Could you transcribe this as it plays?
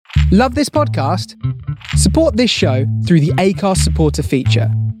Love this podcast? Support this show through the Acast supporter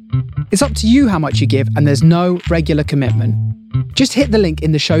feature. It's up to you how much you give, and there's no regular commitment. Just hit the link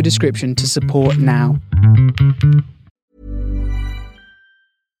in the show description to support now.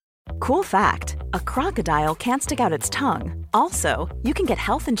 Cool fact, a crocodile can't stick out its tongue. Also, you can get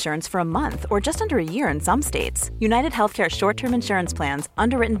health insurance for a month or just under a year in some states. United Healthcare short-term insurance plans,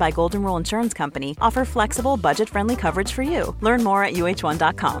 underwritten by Golden Rule Insurance Company, offer flexible, budget-friendly coverage for you. Learn more at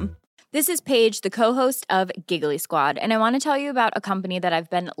uh1.com. This is Paige, the co-host of Giggly Squad, and I want to tell you about a company that I've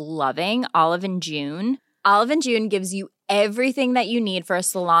been loving, Olive & June. Olive & June gives you everything that you need for a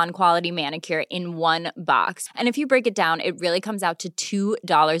salon-quality manicure in one box. And if you break it down, it really comes out to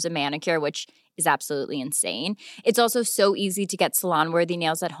 $2 a manicure, which is absolutely insane. It's also so easy to get salon-worthy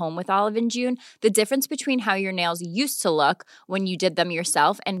nails at home with Olive & June. The difference between how your nails used to look when you did them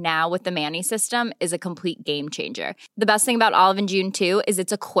yourself and now with the Mani system is a complete game changer. The best thing about Olive & June, too, is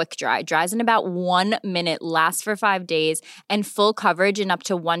it's a quick dry. Dries in about 1 minute, lasts for 5 days, and full coverage in up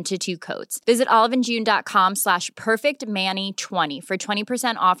to 1 to 2 coats. Visit oliveandjune.com/perfectmani20 for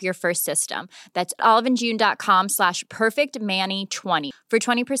 20% off your first system. That's oliveandjune.com/perfectmani20 for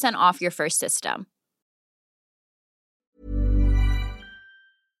 20% off your first system.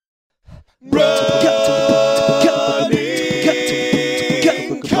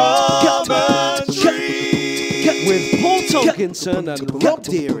 With Paul Tomkinson and Rob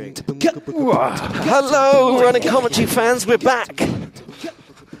Deering. Hello, running commentary fans, we're back.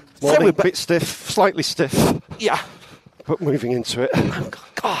 Morning, a bit stiff, slightly stiff. Yeah. But moving into it.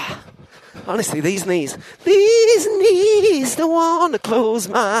 God. Honestly, these knees don't want to close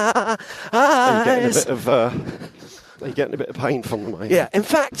my eyes. Are you getting a bit of pain from them? Yeah, in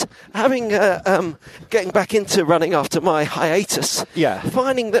fact, having getting back into running after my hiatus,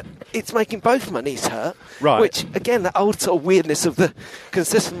 finding that it's making both my knees hurt, right. Which, again, that old sort of weirdness of the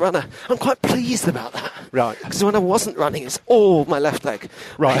consistent runner, I'm quite pleased about that. Right. Because when I wasn't running, it's all my left leg.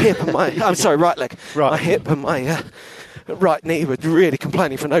 Right. My hip and my... I'm sorry, right leg. Right. My hip and my... right knee were really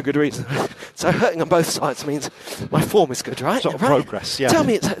complaining for no good reason. So hurting on both sides means my form is good, right? Sort of right? progress, yeah. Tell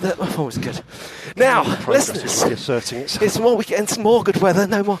me that my form is good. Now, listeners, it's more weekend, it's more good weather,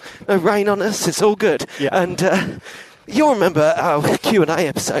 no rain on us, it's all good. Yeah. And you'll remember our Q&A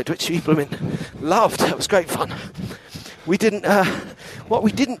episode, which you loved. It was great fun. We didn't. What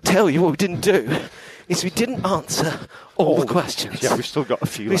we didn't tell you, what we didn't do, is we didn't answer all the questions. Yeah, we've still got a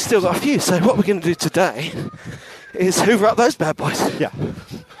few. We've still got a few. So what we're going to do today is hoover up those bad boys. Yeah.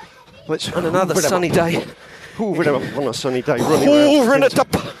 On another sunny day. Hoovering up on a sunny day. Hoovering it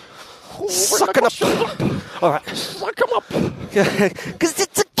up. Sucking up. All right. Suck them up. Because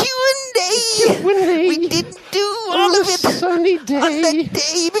it's a Q&A. We didn't do all of it sunny day. on that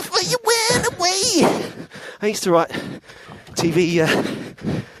day before you went away. I used to write TV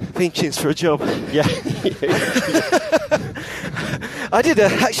theme tunes for a job. Yeah. I did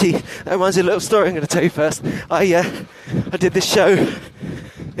actually, that reminds me of a little story I'm going to tell you first. I did this show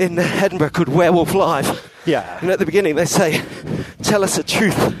in Edinburgh called Werewolf Live. Yeah. And at the beginning they say, tell us a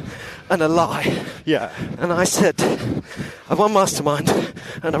truth and a lie. Yeah. And I said, I've one mastermind,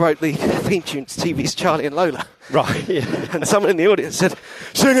 and I wrote the theme tune to TV's Charlie and Lola. Right, yeah. And someone in the audience said,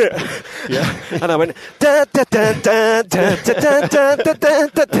 sing it! Yeah. And I went, da da da da da da da da da da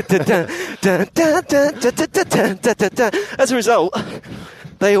da da da da. As a result,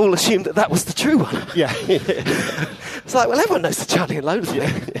 they all assumed that was the true one. Yeah. It's like, well, everyone knows the Charlie and Lola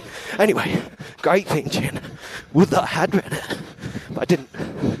thing. Anyway, great theme tune. Would that I had written it, but I didn't.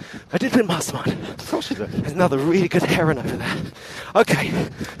 I did win Mastermind. Of course you did. There's another really good heron over there. Okay,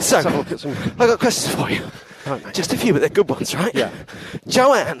 so I've got questions for you. Right, just a few, but they're good ones, right? Yeah.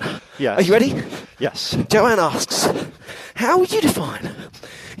 Joanne, yes. Are you ready? Yes. Joanne asks, how would you define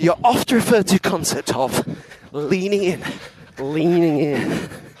your oft referred to concept of leaning in? Leaning in.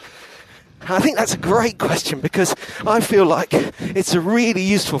 I think that's a great question because I feel like it's a really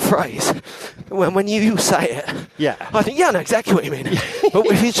useful phrase. When you say it, yeah, I think, I know exactly what you mean. But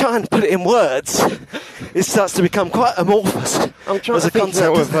if you try and put it in words, it starts to become quite amorphous. I'm trying to think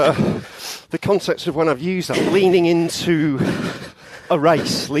now of the concepts of when I've used that. Leaning into a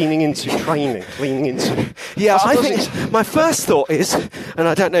race, leaning into training, leaning into... Yeah, I think my first thought is, and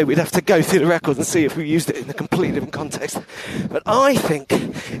I don't know, we'd have to go through the records and see if we used it in a completely different context, but I think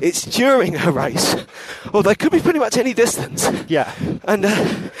it's during a race, or they could be pretty much any distance. Yeah. And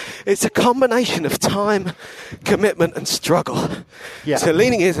it's a combination of time, commitment and struggle. Yeah. So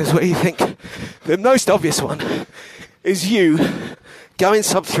leaning in is where you think the most obvious one is you going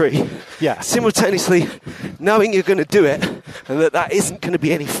sub 3, simultaneously knowing you're going to do it and that isn't going to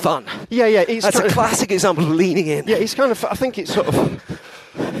be any fun. Yeah. That's a classic example of leaning in. Yeah, it's kind of, I think it's sort of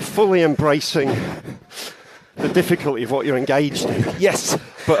fully embracing the difficulty of what you're engaged in. Yes,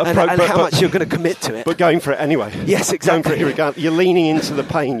 But and how much you're going to commit to it. But going for it anyway. Yes, exactly. Going for it, you're leaning into the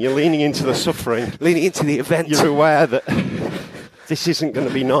pain, you're leaning into the suffering. Leaning into the event. You're aware that this isn't going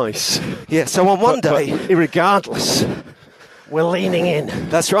to be nice. Yeah, so on one day... irregardless, we're leaning in.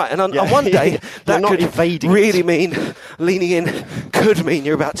 That's right, and on one day, that not could evading really it. mean leaning in could mean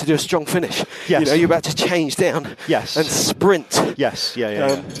you're about to do a strong finish. Yes. You know, you're about to change down Yes. and sprint. Yes,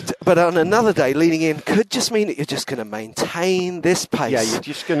 yeah. But on another day, leaning in could just mean that you're just going to maintain this pace. Yeah, you're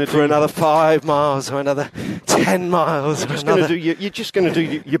just going to for another 5 miles or another 10 miles. You're just going to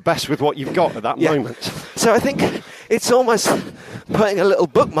do your best with what you've got at that moment. So I think it's almost putting a little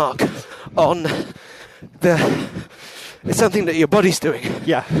bookmark on it's something that your body's doing.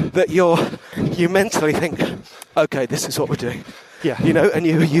 Yeah. That you mentally think, okay, this is what we're doing. Yeah. You know, and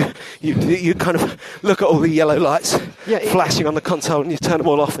you kind of look at all the yellow lights flashing on the console, and you turn them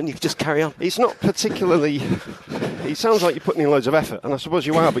all off, and you just carry on. It's not particularly... It sounds like you're putting in loads of effort, and I suppose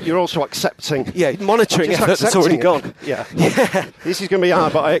you are, but you're also accepting... Yeah, monitoring just effort that's already gone. Yeah. Yeah. This is going to be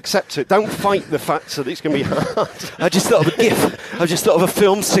hard, but I accept it. Don't fight the fact that it's going to be hard. I just thought of a GIF. I just thought of a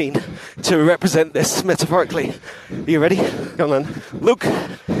film scene to represent this metaphorically. Are you ready? Go on then. Luke,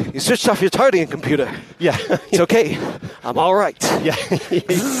 you switched off your targeting computer. Yeah. It's okay. I'm all right. Yeah.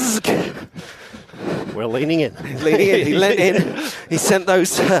 We're leaning in. Leaning in. He leant in. He sent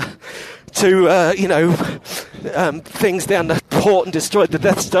those things down the port and destroyed the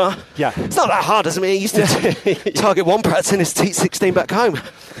Death Star. Yeah. It's not that hard, isn't it? He used to target wombats in his T-16 back home.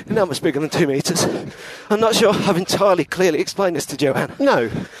 Not much bigger than 2 meters. I'm not sure I've entirely clearly explained this to Joanne. No,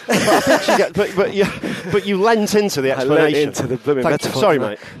 but I think she get, but you lent into the explanation. I lent into the blooming metaphor. Sorry,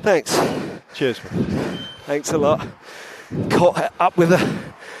 mate. Thanks. Cheers, mate. Thanks a lot. Caught up with a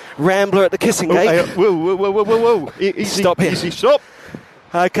rambler at the kissing gate. Whoa. Easy, Stop here. Easy, stop.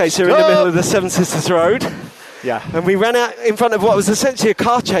 Okay, so we're in the middle of the Seven Sisters Road. Yeah. And we ran out in front of what was essentially a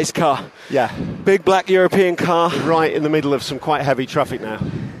car chase car. Yeah. Big black European car. Right in the middle of some quite heavy traffic now.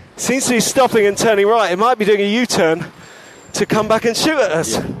 Seems to be stopping and turning right. It might be doing a U-turn to come back and shoot at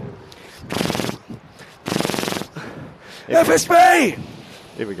us. Yeah. FSB!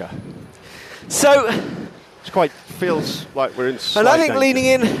 Here we go. So... feels like we're in slight And I think danger. leaning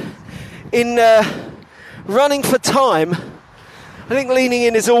in running for time, I think leaning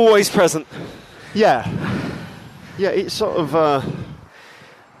in is always present. Yeah. Yeah, it's sort of...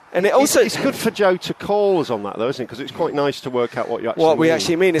 And it also... It's good for Joe to call us on that, though, isn't it? Because it's quite nice to work out what you actually What we mean.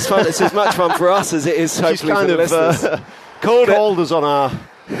 actually mean. It's fun. It's as much fun for us as it is hopefully kind for the of listeners. Called us on our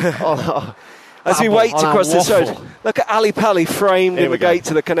as we babble, wait to on our cross this road. waffle. Look at Ali Pally framed Here in we the go. gate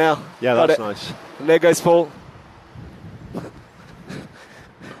to the canal. Yeah, Got that's it. nice. And there goes Paul.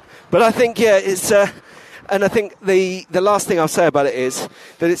 But I think, it's... and I think the last thing I'll say about it is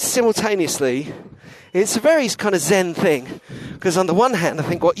that it's simultaneously... It's a very kind of Zen thing, because on the one hand, I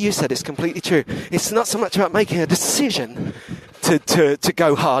think what you said is completely true. It's not so much about making a decision to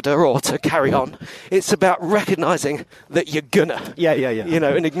go harder or to carry on. It's about recognising that you're gonna. Yeah. You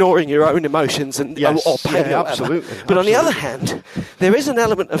know, and ignoring your own emotions and Yes, or pain. yeah, or whatever. absolutely. But on the other hand, there is an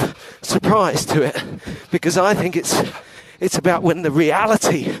element of surprise to it, because I think it's about when the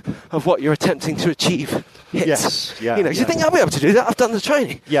reality of what you're attempting to achieve hits. Yes, yeah, You know, you think I'll be able to do that? I've done the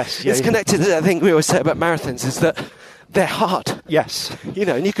training. Yes, It's connected to that thing we always say about marathons, is that they're hard. Yes. You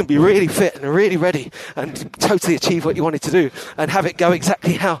know, and you can be really fit and really ready and totally achieve what you wanted to do and have it go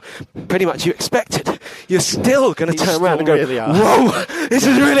exactly how pretty much you expected. You're still going to It's turn around and go, still really hard. whoa, this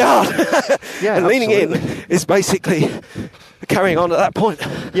is really hard. Yeah, and leaning in absolutely. is basically carrying on at that point.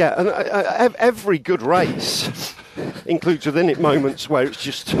 Yeah, and every good race includes within it moments where it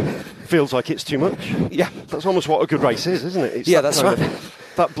just feels like it's too much. Yeah. That's almost what a good race is, isn't it? It's Yeah, that that's kind right. of-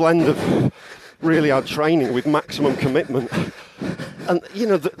 that blend of really hard training with maximum commitment. And, you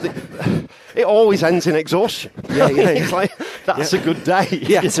know, it always ends in exhaustion. Yeah. It's like, that's a good day.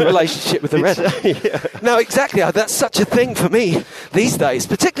 Yeah, it's a relationship with the red. Yeah. No, exactly. That's such a thing for me these days,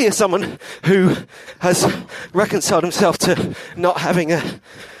 particularly as someone who has reconciled himself to not having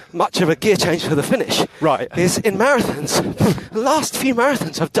much of a gear change for the finish. Right. Is in marathons. The last few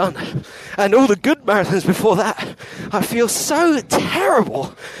marathons I've done, and all the good marathons before that, I feel so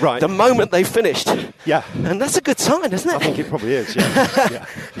terrible Right. the moment they finished. Yeah. And that's a good sign, isn't it? I think it probably is, yeah.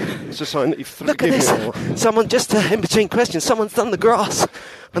 It's a sign that you've Look at given this. it all. Someone just in between questions, someone's done the grass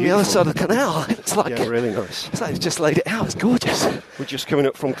on the other side of the canal. It's like, Yeah, really nice. it's like they've just laid it out. It's gorgeous. We're just coming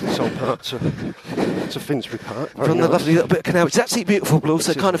up from Clissold Park to Finsbury Park. Very From the nice. lovely little bit of canal, which is absolutely beautiful, but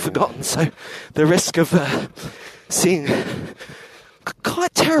also It is kind of forgotten. So the risk of seeing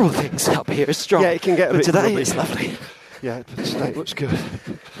quite terrible things up here is strong. Yeah, it can get a but bit today grubby. it's lovely. Yeah, but today it looks good.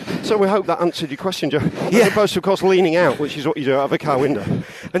 So we hope that answered your question, Joe. Yeah. As opposed to, of course, leaning out, which is what you do out of a car window.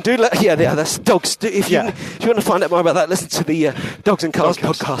 And that's dogs. If you want to find out more about that, listen to the Dogs and Cars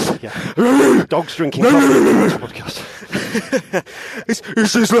podcast. Yeah. Dogs drinking coffee podcast.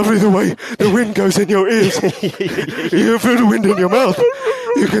 It's just lovely the way the wind goes in your ears. You can feel the wind in your mouth.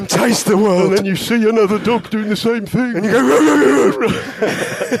 You can taste the world. And then you see another dog doing the same thing. And you go...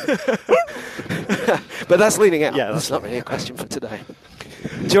 But that's leaning out. Yeah, that's not really a question for today.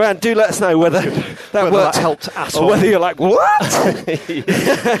 Joanne, do let us know whether that worked, helped at all. Or whether you're like, what?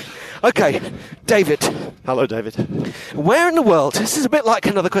 Okay, David. Hello, David. Where in the world, this is a bit like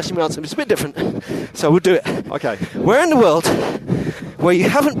another question we answered, it's a bit different, so we'll do it. Okay. Where in the world, where you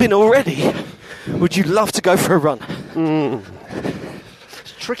haven't been already, would you love to go for a run?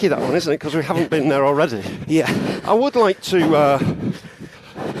 It's tricky, that one, isn't it? Because we haven't been there already. Yeah. I would like to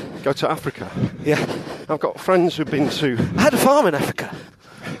go to Africa. Yeah. I've got friends who've been to... I had a farm in Africa.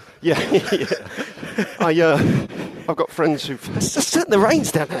 Yeah. I've got friends who've Sent the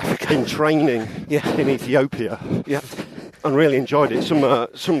rains down in Africa. been training in Ethiopia. Yeah. And really enjoyed it.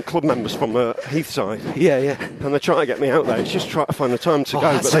 Some club members from Heathside. Yeah. And they're trying to get me out there. It's just trying to find the time to go.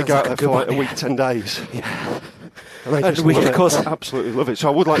 that But they go sounds out like there a for good like one, a week, 10 days. Yeah. And they And just we, love of it. course- They absolutely love it. So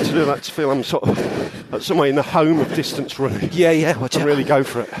I would like to do that, to feel I'm sort of at somewhere in the home of distance running. Yeah, watch And out. really go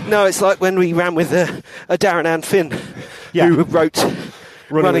for it. No, it's like when we ran with a Darren Ann Finn, who wrote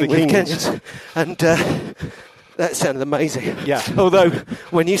Running with Kenyans. And that sounded amazing. Yeah. Although,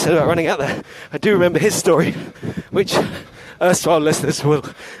 when you said about running out there, I do remember his story, which erstwhile listeners will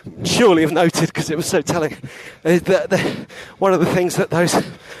surely have noted because it was so telling. That one of the things that those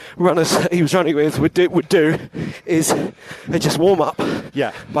runners he was running with would do is they just warm up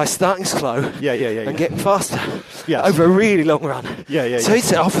by starting slow and getting faster over a really long run. So he'd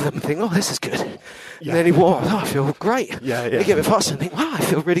set off with them and think, oh, this is good. And then he'd warm up, I feel great. He'd get a bit faster and think, wow, I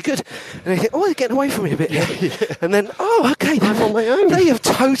feel really good. And he'd think, oh, they're getting away from me a bit here. And then, oh, okay, I'm on my own. They have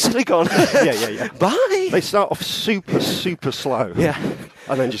totally gone. Bye. They start off super slow. Yeah.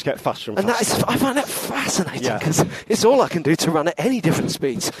 And then just get faster and And faster. I find that fascinating because it's all I can do to run at any different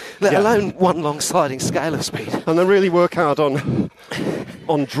speeds, let alone one long sliding scale of speed. And they really work hard on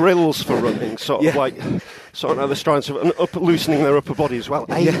drills for running, sort of like the strides of loosening their upper body as well.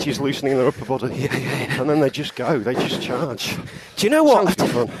 Ages loosening their upper body. And then they just go, they just charge. Do you know what?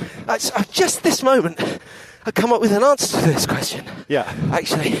 Sounds fun. I've just this moment, I come up with an answer to this question. Yeah.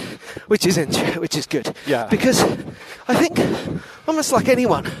 Actually, which is good. Yeah. Because I think, almost like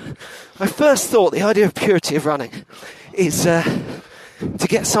anyone, I first thought the idea of purity of running is to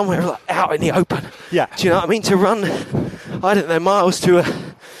get somewhere like out in the open. Yeah. Do you know what I mean? To run, I don't know, miles to a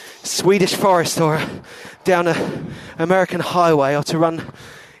Swedish forest or down a American highway, or to run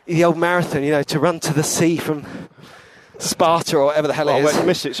the old marathon, to run to the sea from Sparta or whatever the hell it is. I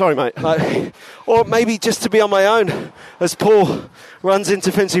missed it. Sorry, mate. Or maybe just to be on my own as Paul runs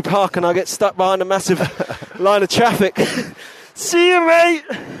into Finsbury Park and I get stuck behind a massive line of traffic. See you, mate.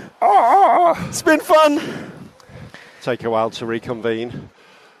 It's been fun. Take a while to reconvene.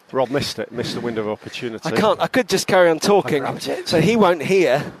 Rob missed the window of opportunity. I could just carry on talking, so he won't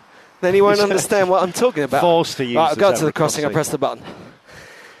hear. Then he won't understand what I'm talking about. Forced to use Right, I'll go the to the crossing, I crossing. press the button.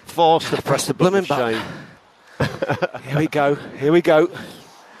 Forced to press the blooming button. Shame. Here we go.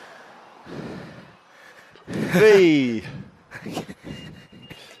 The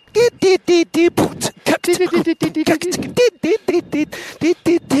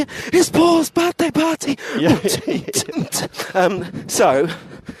It's Paul's birthday party.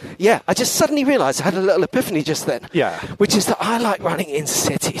 I just suddenly realised I had a little epiphany just then. Yeah. Which is that I like running in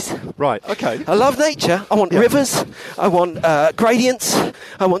cities. Right, okay. I love nature. I want rivers. I want gradients.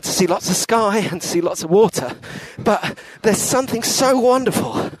 I want to see lots of sky and to see lots of water. But there's something so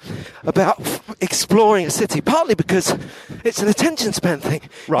wonderful about exploring a city, partly because it's an attention span thing.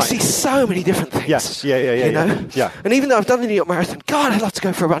 Right. You see so many different things. Yes, yeah. Yeah. And even though I've done the New York Marathon, God, I'd love to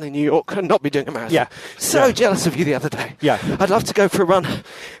go for a run in New York and not be doing a marathon. Yeah. So jealous of you the other day. Yeah. I'd love to go for a run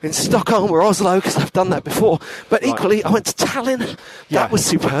in Stockholm or Oslo because I've done that before. But equally, I went to Tallinn. That was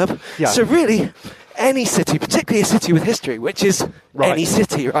superb. Yeah. So really, any city, particularly a city with history, which is any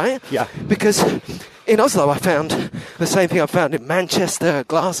city, right? Yeah. Because in Oslo, I found the same thing I found in Manchester,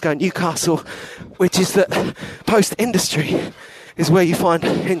 Glasgow, Newcastle, which is that post-industry is where you find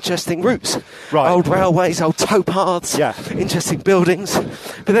interesting routes. Right. Old railways, old towpaths, interesting buildings.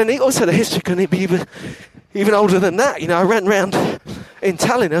 But then also the history can be even older than that. I ran round in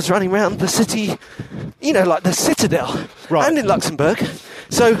Tallinn, I was running around the city, like the Citadel, and in Luxembourg.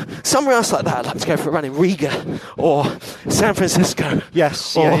 So somewhere else like that, I'd like to go for a run in Riga or San Francisco.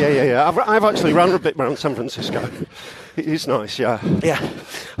 Yes, yeah. I've actually run a bit around San Francisco. It is nice, yeah. Yeah.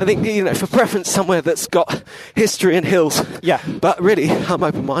 I think, for preference, somewhere that's got history and hills. Yeah. But really, I'm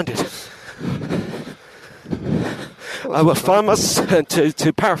open-minded. I will find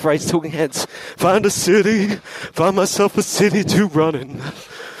to paraphrase Talking Heads, find myself a city to run in.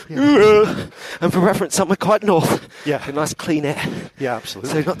 Yeah. And for reference, somewhere quite north. Yeah. With nice clean air. Yeah,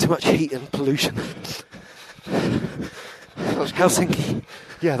 absolutely. So not too much heat and pollution. Helsinki.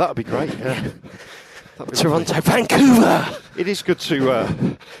 Yeah, that would be great, yeah. Toronto, Vancouver. It is good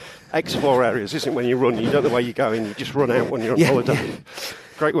to explore areas, isn't it? When you run, you don't know where you're going, you just run out when you're on holiday. Yeah.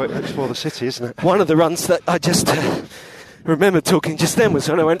 Great way to explore the city, isn't it? One of the runs that I just remember talking just then was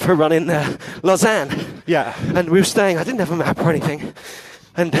when I went for a run in Lausanne. Yeah. And we were staying, I didn't have a map or anything,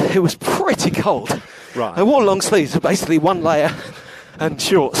 and it was pretty cold. Right. I wore long sleeves, so basically one layer and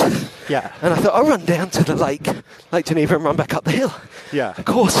shorts. Yeah. And I thought, I'll run down to the Lake Geneva, and run back up the hill. Yeah. Of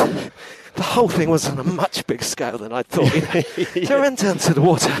course, the whole thing was on a much bigger scale than I thought. Yeah. So I ran down to the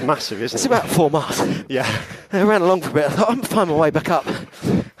water. Massive, isn't it? It's about 4 miles. Yeah. And I ran along for a bit. I thought, I'm going to find my way back up.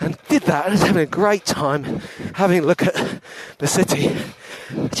 And did that. And I was having a great time having a look at the city.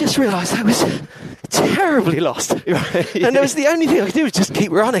 I just realised I was terribly lost. And it was the only thing I could do was just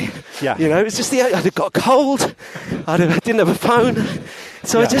keep running. Yeah. It was just I'd got cold. I didn't have a phone.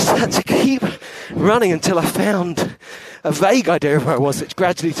 So I just had to keep running until I found a vague idea of where I was, which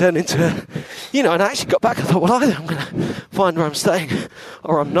gradually turned into and I actually got back. I thought, well, either I'm going to find where I'm staying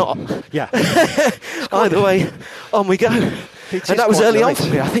or I'm not. Yeah. Either way, on we go. And that was early on for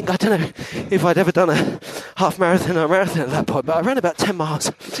me. I don't know if I'd ever done a half marathon or a marathon at that point, but I ran about 10 miles.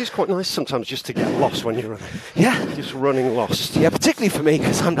 It is quite nice sometimes just to get lost when you're running. Yeah. Just running lost. Yeah, particularly for me,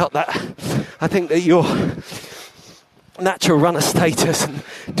 because I'm not that. I think that your natural runner status and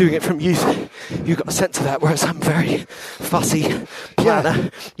doing it from youth, you've got a sense of that, whereas I'm very fussy, planner,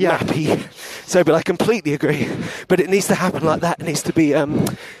 nappy. So, but I completely agree. But it needs to happen like that. It needs to be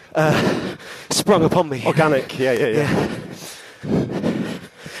sprung upon me. Organic, yeah.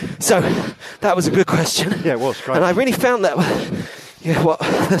 So, that was a good question. Yeah, it was, great. And I really found that,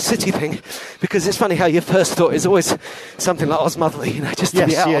 the city thing, because it's funny how your first thought is always something like Osmotherly, just to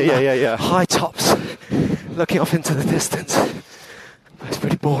be out on the high tops, looking off into the distance. But it's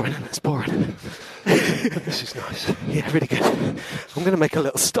pretty boring, and it's boring. This is nice. Yeah, really good. I'm going to make a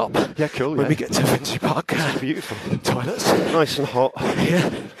little stop. Yeah, cool. When we get to Finsbury Park. Beautiful. Toilets. Nice and hot.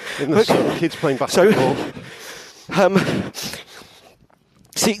 Yeah. In the sun, kids playing basketball.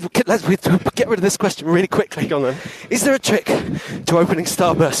 See, let's get rid of this question really quickly. Go on then. Is there a trick to opening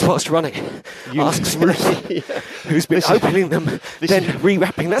Starburst whilst running? Asks Ruth, who's been opening them, then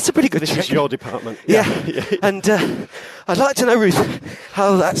rewrapping. That's a pretty good trick. This is your department. Yeah. And I'd like to know, Ruth,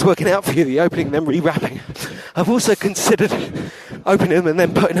 how that's working out for you, the opening, then rewrapping. I've also considered opening them and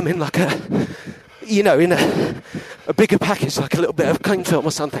then putting them in like in a bigger package, like a little bit of cling film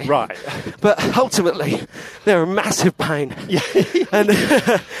or something. Right. But ultimately, they're a massive pain. Yeah. and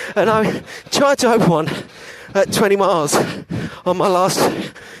I tried to open one at 20 miles on my last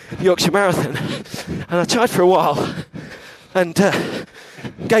Yorkshire Marathon. And I tried for a while and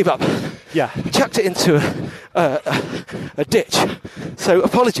gave up. Yeah. Chucked it into a ditch. So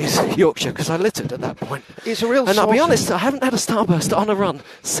apologies, Yorkshire, because I littered at that point. It's a real. And I'll be honest, I haven't had a Starburst on a run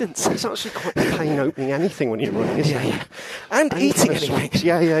since. It's actually quite a pain opening anything when you're running, isn't it? Yeah. And eating anything.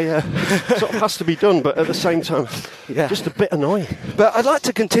 Yeah. Sort of has to be done, but at the same time, just a bit annoying. But I'd like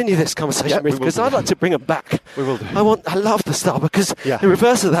to continue this conversation, Ruth, because I'd like to bring it back. We will do. I love the Star, because the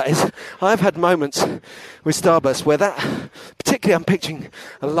reverse of that is I've had moments with Starburst where particularly I'm picturing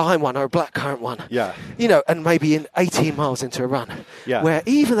a lime one or a blackcurrant one. Yeah. And maybe in 18 miles into a run. Yeah. Where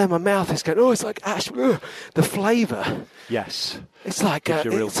even though my mouth is going, it's like ash, the flavour. Yes. It's like a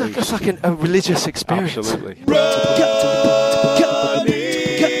religious experience. Absolutely.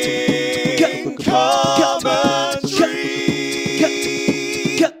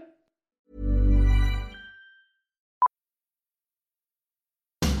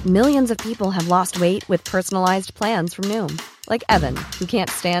 Millions of people have lost weight with personalized plans from Noom. Like Evan, who can't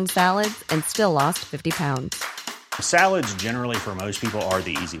stand salads and still lost 50 pounds. Salads generally for most people are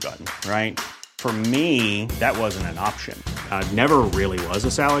the easy button, right? For me, that wasn't an option. I never really was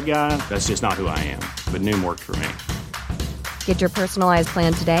a salad guy. That's just not who I am. But Noom worked for me. Get your personalized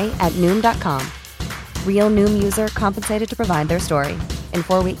plan today at Noom.com. Real Noom user compensated to provide their story. In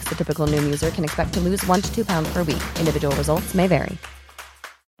 4 weeks, the typical Noom user can expect to lose 1 to 2 pounds per week. Individual results may vary.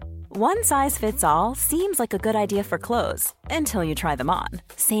 One size fits all seems like a good idea for clothes until you try them on.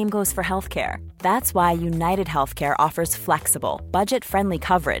 Same goes for healthcare. That's why United Healthcare offers flexible, budget-friendly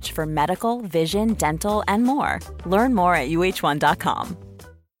coverage for medical, vision, dental, and more. Learn more at UH1.com.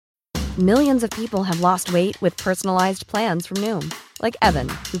 Millions of people have lost weight with personalized plans from Noom. Like Evan,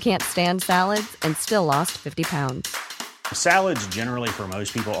 who can't stand salads and still lost 50 pounds. Salads generally for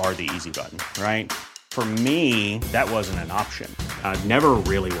most people are the easy button, right? For me, that wasn't an option. I never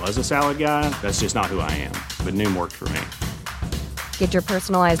really was a salad guy. That's just not who I am. But Noom worked for me. Get your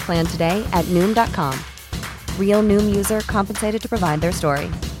personalized plan today at Noom.com. Real Noom user compensated to provide their story.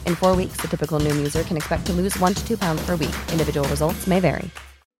 In 4 weeks, the typical Noom user can expect to lose 1 to 2 pounds per week. Individual results may vary.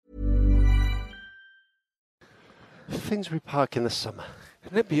 Finsbury Park in the summer.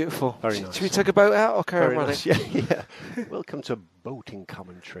 Isn't it beautiful? Very nice. Should we take a boat out or carry on running? Nice. Yeah. Welcome to boating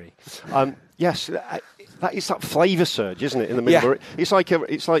commentary. Yes, that is that flavour surge, isn't it? In the middle, it's like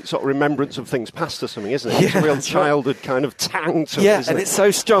sort of remembrance of things past or something, isn't it? It's a real childhood kind of tang to it. Yeah, and it's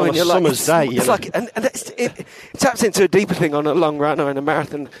so strong. On a summer's day, it's like, and it taps into a deeper thing on a long run or in a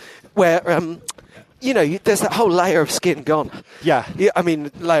marathon, where there's that whole layer of skin gone. Yeah. I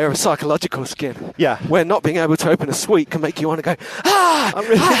mean, layer of psychological skin. Yeah. Where not being able to open a sweet can make you want to go, I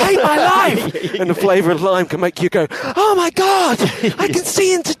hate my life! And the flavour of lime can make you go, oh my God, I can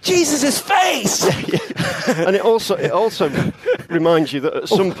see into Jesus' face! And it also reminds you that at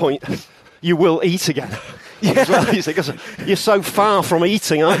some point you will eat again. Yeah. As well, because you're so far from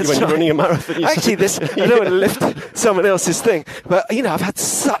eating, aren't you, when you're running a marathon? Actually, I don't want to lift someone else's thing, but, I've had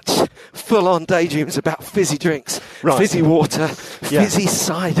such full-on daydreams about fizzy drinks, fizzy water, fizzy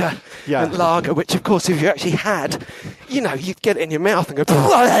cider, and lager, which, of course, if you actually had, you'd get it in your mouth and go,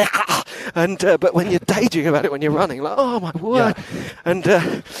 and but when you're daydreaming about it when you're running, like, oh, my word. Yeah. And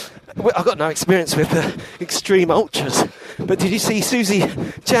I've got no experience with extreme ultras, but did you see Susie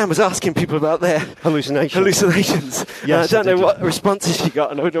Chan was asking people about their hallucinations? Yes, I don't know what responses she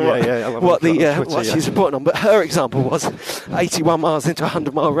got, and I don't know what she's reporting on, but her example was 81 miles into a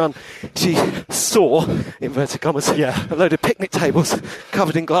 100-mile run, she saw, inverted commas, a load of picnic tables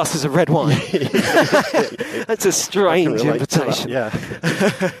covered in glasses of red wine. That's a strange invitation.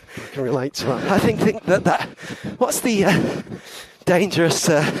 I can relate to that. I think that what's the dangerous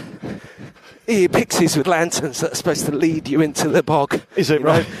pixies with lanterns that are supposed to lead you into the bog? Is it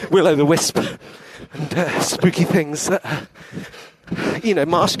right? Will-o'-the-wisp and spooky things that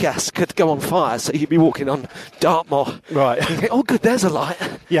marsh gas could go on fire, so you'd be walking on Dartmoor. Right. And you think, oh, good, there's a light.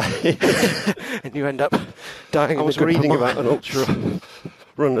 Yeah. And you end up dying. I was reading about an ultra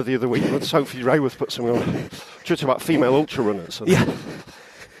runner the other week when Sophie Rayworth put something on. Just about female ultra runners.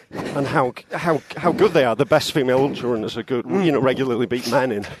 And how good they are. The best female ultra runners are good. Regularly beat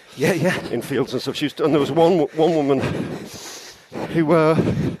men in fields and stuff. And there was one woman who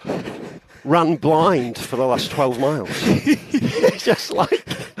ran blind for the last 12 miles. Just like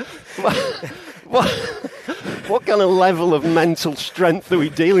what kind of level of mental strength are we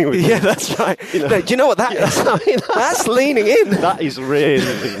dealing with? Yeah, that's right. Do you know what that is? I mean, that's leaning in. That is really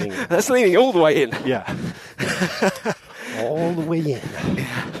leaning in. That's leaning all the way in. Yeah. All the way in.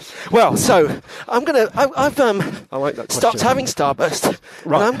 Yeah. Well, so I've I like that stopped having Starburst.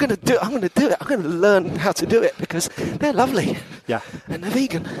 Right. And I'm going to do it. I'm going to learn how to do it because they're lovely. Yeah. And they're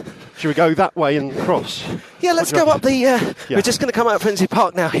vegan. Should we go that way and cross? Yeah, let's go up the... We're just going to come out of Finsbury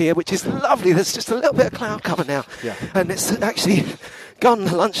Park now here, which is lovely. There's just a little bit of cloud cover now. Yeah. And it's actually gone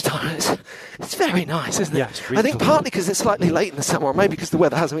lunchtime. It's very nice, isn't it? Yeah, it's really I think partly because it's slightly late in the summer, or maybe because the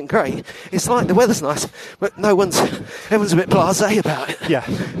weather hasn't been great. It's like the weather's nice, but everyone's a bit blasé about it. Yeah.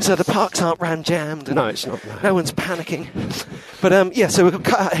 So the parks aren't ram-jammed. And no, it's not. No one's panicking. But so we'll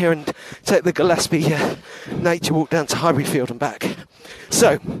cut out here and take the Gillespie nature walk down to Highbury Field and back.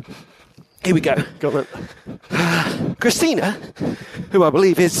 So... here we go. Got it. Christina, who I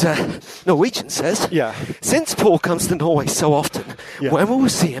believe is Norwegian, says, since Paul comes to Norway so often, when will we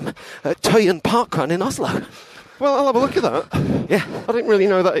see him at Tøyen Parkrun in Oslo? Well, I'll have a look at that. Yeah. I didn't really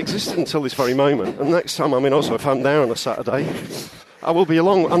know that existed until this very moment. And next time I'm in Oslo, if I'm there on a Saturday, I will be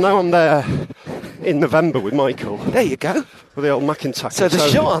along. I know I'm there in November with Michael. There you go. With the old Macintyre. So the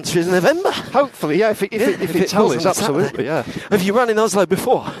short answer is November. Hopefully, yeah. If it tells us, absolutely, yeah. Have you run in Oslo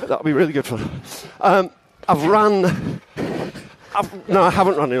before? That'll be really good fun. I've run... No, I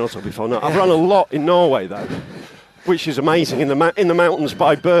haven't run in Oslo before. No, I've run a lot in Norway, though. Which is amazing, in the mountains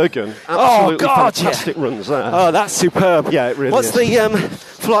by Bergen. Absolutely fantastic runs there. Oh, that's superb. Yeah, it really What's is. The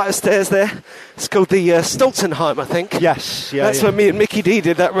flight of stairs there? It's called the Stoltenheim, I think. Yes, yeah. That's when me and Mickey D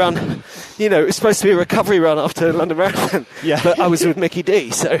did that run. It was supposed to be a recovery run after London Marathon. Yeah. But I was with Mickey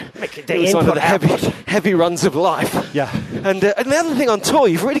D, so Mickey D it was one of the heavy runs of life. Yeah. And the other thing on tour,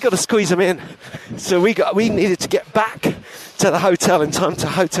 you've really got to squeeze them in. So we needed to get back to the hotel in time to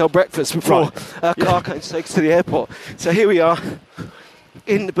hotel breakfast before our car coach takes to the airport. So here we are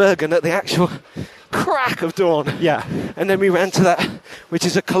in Bergen at the actual crack of dawn. Yeah. And then we ran to that which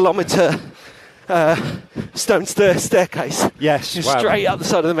is a kilometre stone staircase. Yes, You're wow. straight up the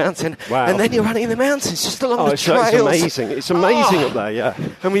side of the mountain. Wow. And then you're running in the mountains, just along the It's trails. amazing. It's amazing up there, yeah.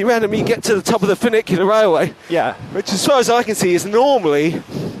 And we randomly get to the top of the funicular railway, Yeah. which as far as I can see is normally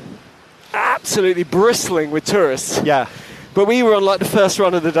absolutely bristling with tourists. Yeah. But we were on like the first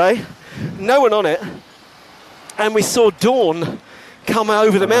run of the day, no one on it, and we saw dawn come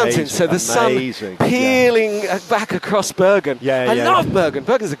over the mountains, so the amazing, sun peeling back across Bergen. I love Bergen.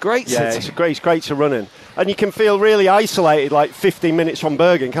 Bergen's a great Yeah, city. it's great to run in. And you can feel really isolated, like 15 minutes from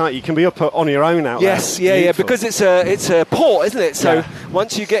Bergen, can't you? You can be up on your own out there. Yes, yeah, because it's a port, isn't it? So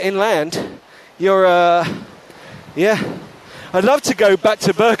once you get inland, you're, I'd love to go back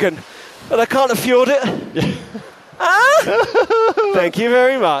to Bergen, but I can't afford it. Thank you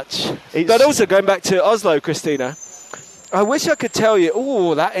very much. But also going back to Oslo, Christina, I wish I could tell you,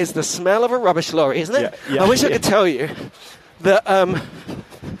 oh, that is the smell of a rubbish lorry, isn't it? Yeah, I wish I could tell you that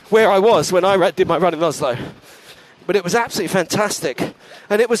where I was when I did my run in Oslo. But it was absolutely fantastic.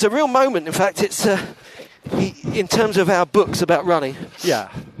 And it was a real moment. In fact, it's in terms of our books about running. Yeah.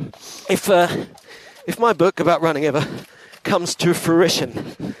 If my book about running ever comes to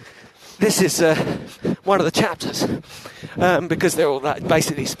fruition, this is one of the chapters, because they're all like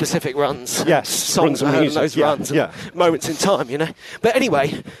basically specific runs, songs runs and music, those runs, and moments in time, you know. But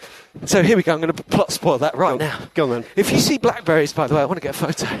anyway, so here we go. I'm going to plot spoil that right now. Go on then. If you see blackberries, by the way, I want to get a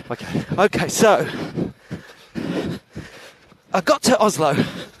photo. Okay. So I got to Oslo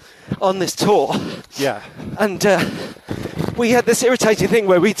on this tour. Yeah. And we had this irritating thing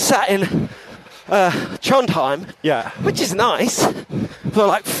where we'd sat in Trondheim, which is nice, for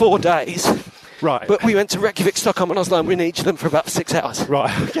like 4 days. Right. But we went to Reykjavik, Stockholm and Oslo and we were in each of them for about 6 hours.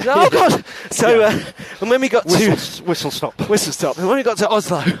 Right. Okay. Oh, God. So, and when we got Whistle stop. And when we got to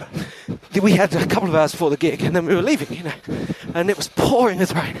Oslo, we had a couple of hours before the gig and then we were leaving, you know. And it was pouring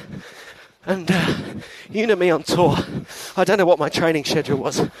with rain. And you know me on tour, I don't know what my training schedule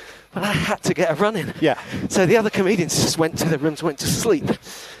was, but I had to get a run in. Yeah. So the other comedians just went to their rooms, went to sleep.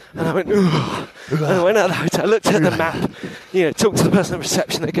 And I went, ooh. And I went out of the hotel, looked at the map, you know, talked to the person at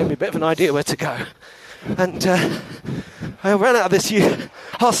reception, they gave me a bit of an idea where to go. And I ran out of this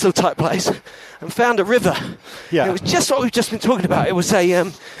hostel type place and found a river. Yeah. It was just what we've just been talking about. It was a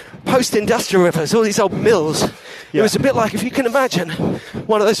post-industrial river, it's all these old mills. It was a bit like, if you can imagine,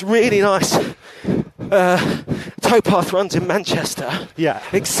 one of those really nice towpath runs in Manchester. Yeah.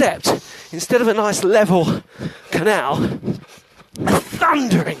 Except, instead of a nice level canal, a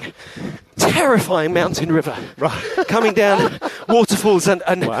thundering, terrifying mountain river coming down waterfalls and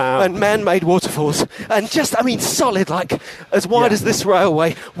man-made waterfalls, and just, I mean, solid, like as wide as this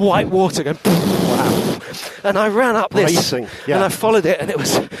railway, white water going. And I ran up this, and I followed it, and it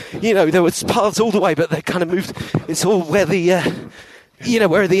was, you know, there was paths all the way, but they kind of moved. It's all where the you know,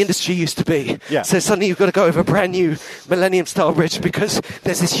 where the industry used to be. Yeah. So suddenly you've got to go over a brand new Millennium-style bridge because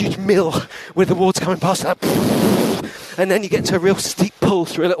there's this huge mill with the water coming past that. And then you get to a real steep pull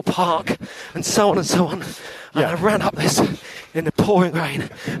through a little park, and so on and so on. And I ran up this in the pouring rain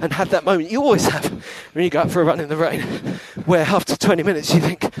and had that moment you always have when you go out for a run in the rain, where after 20 minutes you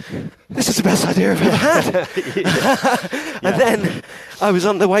think, this is the best idea I've ever had. And then I was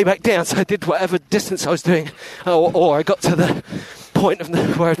on the way back down, so I did whatever distance I was doing, or I got to the point of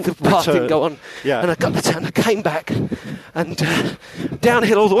where the path didn't go on, and I got the turn. I came back and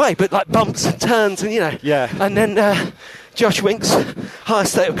downhill all the way, but like bumps and turns, and you know, and then Josh Wink's Higher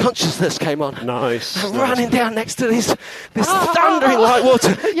State of Consciousness came on. Nice. And running down next to this thundering light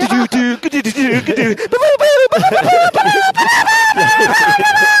water.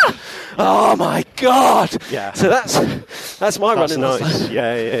 Oh my God! Yeah. So that's my run in nice. Oslo.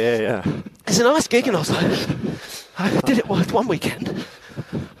 Yeah. It's a nice gig in Oslo. I did it one weekend.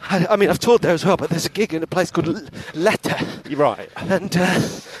 I mean, I've toured there as well, but there's a gig in a place called Letta. Right. And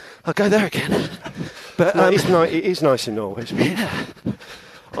I'll go there again. But it is nice in Norway. It's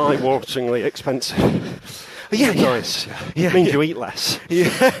eye-wateringly expensive. Yeah. Nice. Yeah. It means you eat less.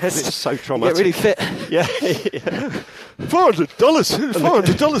 Yes. It's so traumatic. Get really fit. Yeah.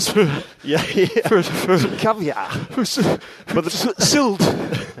 $400 for some caviar. But Sild.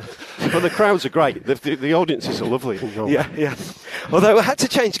 But the crowds are great. The audiences are lovely in Norway. Yeah. Although I had to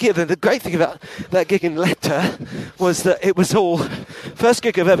change gear. The great thing about that gig in Letta was that it was all first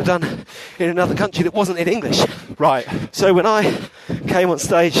gig I've ever done in another country that wasn't in English. Right. So when I came on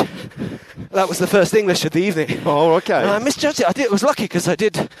stage, that was the first English of the evening. Oh, okay. And I misjudged it. I was lucky because I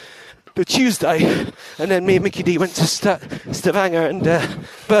did the Tuesday, and then me and Mickey D went to Stavanger and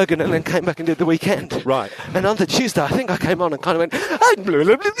Bergen, and then came back and did the weekend. Right. And on the Tuesday, I think I came on and kind of went, I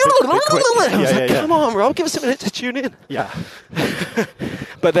was like, come on, Rob, give us a minute to tune in. Yeah.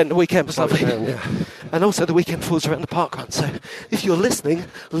 But then the weekend was lovely. Yeah. And also the weekend falls around the park run, so if you're listening,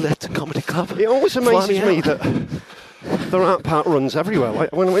 Leicester Comedy Club. It always amazes me out. that there aren't park runs everywhere.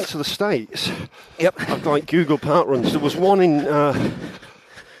 Like when I went to the States, I've like Googled park runs. There was one in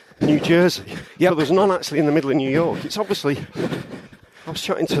New Jersey. But there's none actually in the middle of New York. It's obviously, I was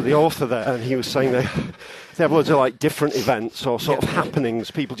chatting to the author there, and he was saying they have loads of like different events or sort of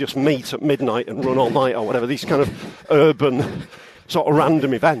happenings. People just meet at midnight and run all night or whatever. These kind of urban sort of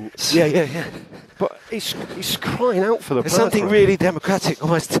random events. Yeah. But it's crying out for the There's park something run. really democratic,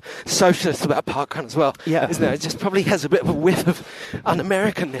 almost socialist about parkrun as well, isn't there? It just probably has a bit of a whiff of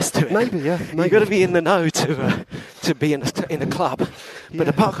un-Americanness to it. Maybe. You've got to be in the know to be in a club. But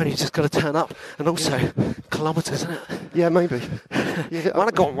a parkrun, you've just got to turn up, and also kilometres, isn't it? Yeah, maybe. Want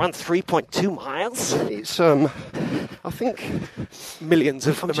to go and run 3.2 miles? It's I think millions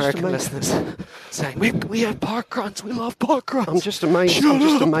of I'm just American amazed. listeners saying we have parkruns, we love parkruns. I'm just amazed.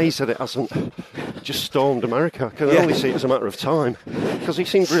 That it hasn't just stormed America. I can only see it as a matter of time, because he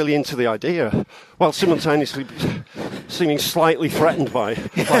seemed really into the idea, while simultaneously seeming slightly threatened by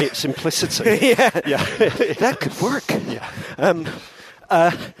its simplicity. That could work.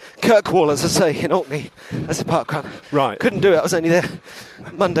 Kirkwall, as I say, in Orkney, as a parkrun. Right. Couldn't do it. I was only there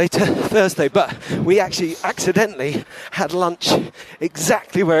Monday to Thursday, but we actually accidentally had lunch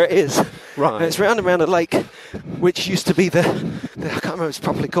exactly where it is. Right. And it's round and round a lake, which used to be I can't remember what it's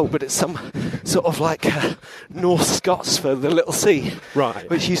properly called, but it's some sort of like North Scots for the Little Sea. Right.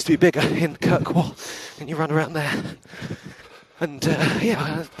 Which used to be bigger in Kirkwall, and you run around there. And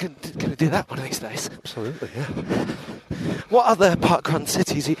I'm going to do that one of these days. Absolutely, yeah. What other parkrun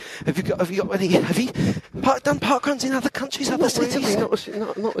cities have you got any? Have you done parkruns in other countries, other cities? Really, not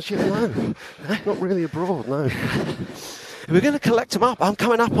as yet, no. Not really abroad, no. We're going to collect them up. I'm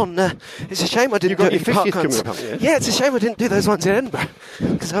coming up on. It's a shame I didn't do You've any got your 50th parkruns. coming up, haven't you? Yeah, it's a shame I didn't do those ones in Edinburgh,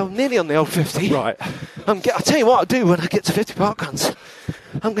 because I'm nearly on the old 50. Right. I'll tell you what I'll do when I get to 50 parkruns.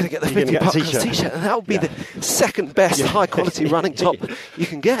 I'm going to get the 50 parkruns t-shirt, and that'll be the second best high-quality running top you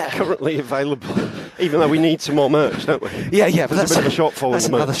can get. Currently available, even though we need some more merch, don't we? Yeah, but that's a bit of a shortfall. That's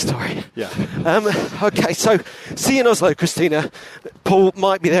in another merch. story. Yeah. Okay, so see you in Oslo, Christina. Paul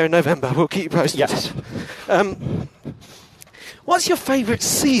might be there in November. We'll keep you posted. Yes. What's your favourite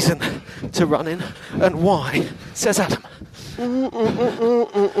season to run in, and why? Says Adam.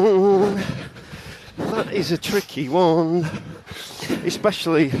 That is a tricky one,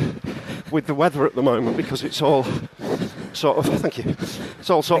 especially with the weather at the moment, because it's all sort of, thank you, it's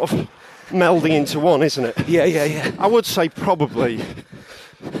all sort of melding into one, isn't it? Yeah. I would say probably,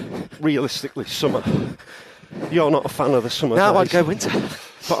 realistically, summer. You're not a fan of the summer No, days, I'd go winter.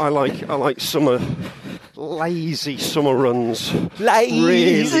 But I like summer, lazy summer runs.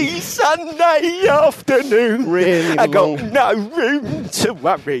 Lazy Sunday afternoon. Really I long. got no room to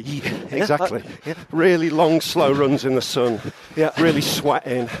worry. Exactly. Yeah. Really long, slow runs in the sun. Yeah. Really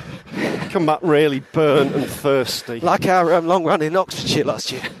sweating. Come back really burnt and thirsty. Like our long run in Oxfordshire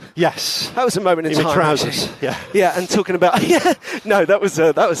last year. Yes. That was a moment in In time. trousers. Actually. Yeah. Yeah, and talking about no, that was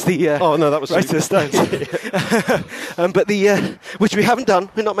the Oh no, that was Race to the Stones. But which we haven't done.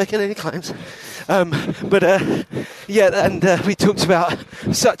 We're not making any claims. We talked about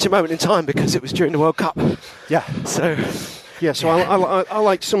such a moment in time because it was during the World Cup. Yeah. So. Yeah, so I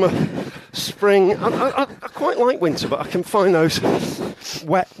like summer, spring. I quite like winter, but I can find those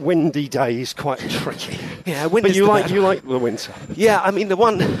wet, windy days quite tricky. Yeah, winter's but you the like bad the winter. Yeah, I mean the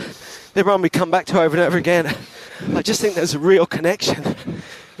one we come back to over and over again. I just think there's a real connection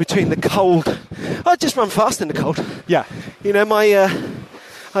between the cold. I just run fast in the cold. Yeah. You know,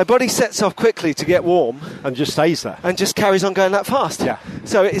 my body sets off quickly to get warm and just stays there and just carries on going that fast. Yeah.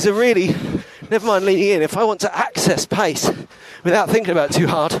 So it is a really, never mind leaning in. If I want to access pace without thinking about it too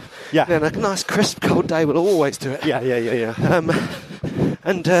hard, then a nice crisp cold day will always do it. Yeah.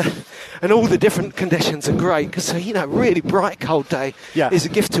 And all the different conditions are great because really bright cold day is a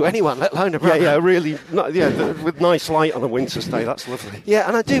gift to anyone, let alone a runner. Yeah, really. With nice light on a winter's day, that's lovely. Yeah,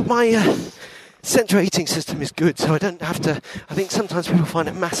 and I do my central heating system is good, so I don't have to. I think sometimes people find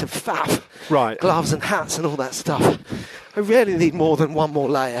it massive faff. Right. Gloves and hats and all that stuff. I rarely need more than one more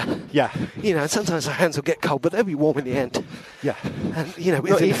layer. Yeah. Sometimes our hands will get cold, but they'll be warm in the end. Yeah. And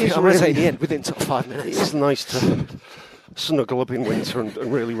within in the end, within sort of 5 minutes. It's nice to snuggle up in winter and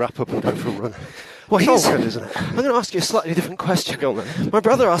really wrap up and go for a run. Well, it's all good, isn't it? I'm going to ask you a slightly different question. Go on then. My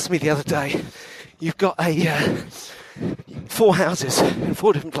brother asked me the other day, you've got a 4 houses in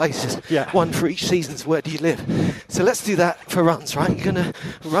 4 different places. Yeah. One for each season. So where do you live? So let's do that for runs, right? You're going to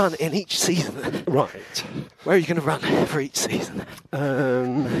run in each season. Right. Where are you going to run for each season?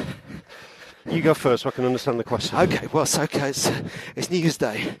 You go first so I can understand the question. Okay, well, it's New Year's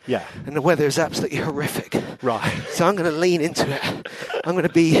Day. Yeah. And the weather is absolutely horrific. Right. So I'm going to lean into it. I'm going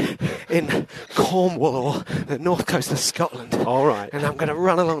to be in Cornwall or the north coast of Scotland. All right. And I'm going to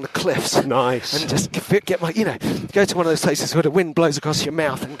run along the cliffs. Nice. And just get my, go to one of those places where the wind blows across your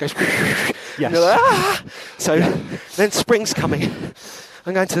mouth and goes... Yes. And you're like, ah! So then spring's coming.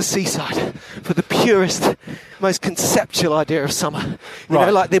 I'm going to the seaside for the purest, most conceptual idea of summer. You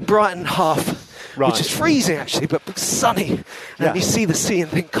know, like the Brighton half, right. which is freezing actually, but sunny. And you see the sea and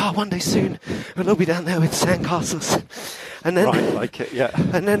think, God, one day soon we'll all be down there with sandcastles. And then, right, like it, yeah.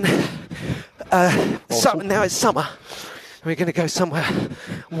 And then, now it's summer. We're going to go somewhere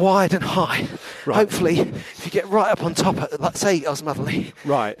wide and high. Right. Hopefully, if you get right up on top, like say Osmotherley,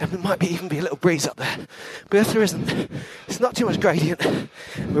 right, and there might even be a little breeze up there. But if there isn't, it's not too much gradient.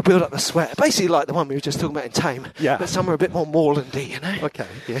 We'll build up the sweat, basically like the one we were just talking about in Tame. Yeah. But somewhere a bit more moorlandy, you know. Okay.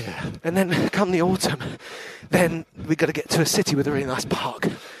 Yeah. And then come the autumn, then we've got to get to a city with a really nice park.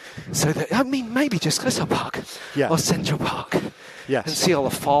 So that maybe just Clissold Park, or Central Park. Yes. And see all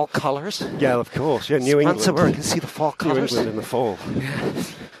the fall colours. Yeah, of course. Yeah, New England. Somewhere I can see the fall colours. New England in the fall. Yeah.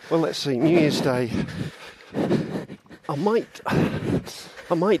 Well, let's see. New Year's Day. I might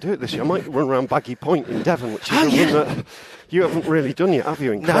do it this year. I might run around Baggy Point in Devon, which is one that you haven't really done yet, have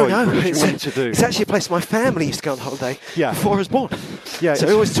you? In No. It's actually a place my family used to go on holiday before I was born. Yeah. So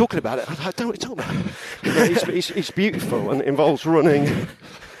we're always talking about it. I don't know what you're talking about. It's beautiful, and it involves running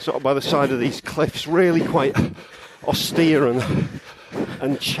sort of by the side of these cliffs, really quite austere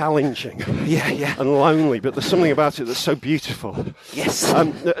and challenging. Yeah. And lonely, but there's something about it that's so beautiful. Yes.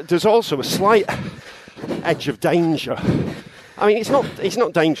 There's also a slight edge of danger. I mean, it's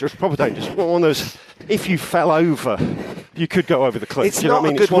not dangerous, proper dangerous. One of those, if you fell over, you could go over the cliff. It's not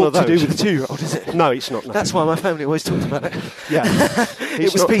a good walk to do with a 2-year-old, is it? No, it's not. No. That's why my family always talked about it. Yeah.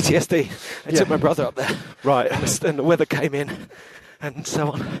 It was PTSD. I took my brother up there. Right. And the weather came in. And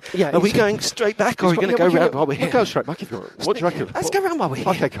so on. Yeah, are we going straight back, or are we going to go round while we're here? We'll go straight back if you want. What do you reckon? Let's go round while we're here.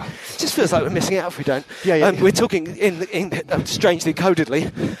 Okay, go. It just feels like we're missing out if we don't. Yeah. We're talking in strangely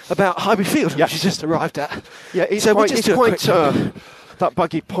codedly about Highbury Field, which we just arrived at. Yeah, it's so quite. That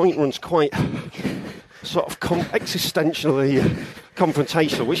Baggy Point run's quite sort of existentially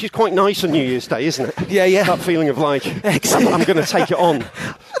confrontational, which is quite nice on New Year's Day, isn't it? Yeah. That feeling of like, I'm going to take it on.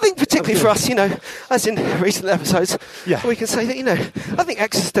 I think particularly for us, as in recent episodes, we can say that, I think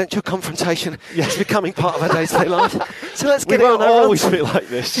existential confrontation is becoming part of our day-to-day life. So let's get it on. We won't always feel like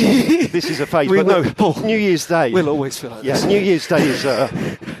this. This is a phase. But no, Paul, New Year's Day. We'll always feel like this. New Year's Day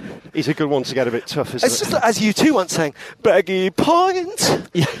is a good one to get a bit tough, isn't it? It's just like, as you two once saying, Baggy Point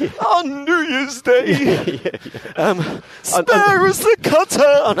on New Year's Day. Spare us the cutter.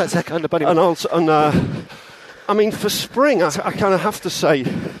 Oh, no, it's that kind of bunny. And also, I mean, for spring, I kind of have to say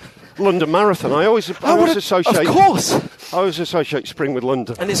London Marathon. I always associate. Of course. I always associate spring with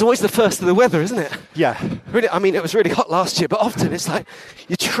London. And it's always the first of the weather, isn't it? Yeah. Really, I mean, it was really hot last year, but often it's like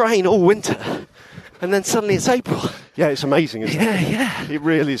you train all winter, and then suddenly it's April. Yeah, it's amazing, isn't it? Yeah. It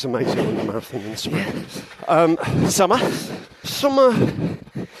really is amazing, London Marathon in spring. Yeah. Summer,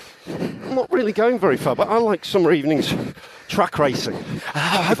 I'm not really going very far, but I like summer evenings track racing,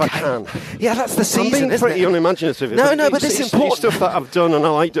 if I can. Yeah, that's the season, I'm being pretty unimaginative. No, but it's important. It's stuff that I've done and I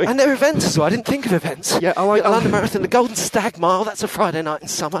like doing. And there are events as well. I didn't think of events. Yeah, I like the London Marathon, the Golden Stag Mile. That's a Friday night in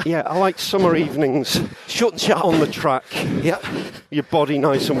summer. Yeah, I like summer evenings, short and sharp on the track. Yeah, your body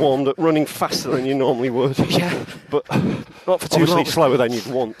nice and warmed up, running faster than you normally would. Yeah, but not for too obviously long. Slower than you'd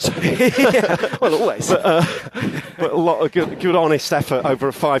want. Yeah, well, always. But a lot of good honest effort over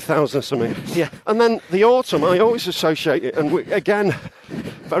a 5,000 or something. Yeah, and then the autumn, I always associate it, and again,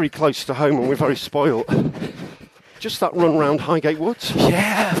 very close to home, and we're very spoilt. Just that run round Highgate Woods.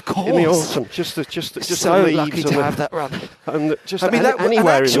 Yeah, of course. In the autumn, just so the leaves lucky to have that run. And just that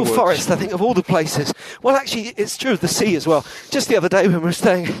anywhere an actual in the forest, I think, of all the places. Well, actually, it's true of the sea as well. Just the other day when we were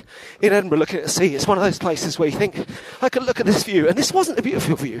staying in Edinburgh looking at the sea, it's one of those places where you think, I could look at this view, and this wasn't a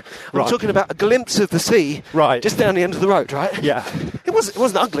beautiful view. I'm talking about a glimpse of the sea just down the end of the road, right? Yeah. It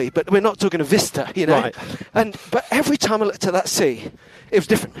wasn't ugly, but we're not talking a vista, Right. But every time I looked at that sea, it was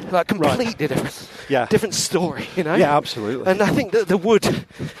different, like completely different. Yeah. Different story, Yeah, absolutely. And I think that the wood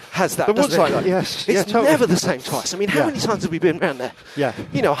has that. The wood's doesn't it? like that, yes. It's totally. never the same twice. I mean, how many times have we been around there? Yeah.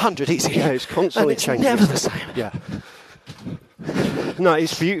 100 easy. Yeah, it's constantly and it's changing. never the same. Yeah. No,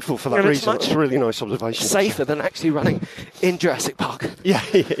 it's beautiful for that And it's reason. much It's a really nice observation. Safer than actually running in Jurassic Park. Yeah.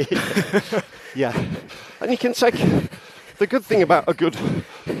 Yeah. And you can take The good thing about a good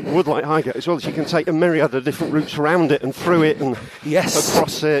Woodlight Highgate as well is you can take a myriad of different routes around it and through it and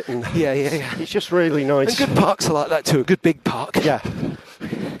across it. And Yeah. it's just really nice. And good parks are like that too, a good big park. Yeah.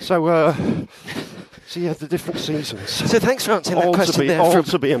 So yeah, the different seasons. So thanks for answering that All question there. all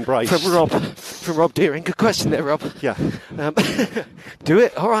to be embraced. From Rob Deering. Good question there, Rob. Yeah. Do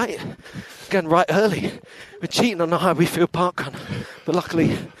it, all right. Going right early. We're cheating on the Highburyfield Park run, but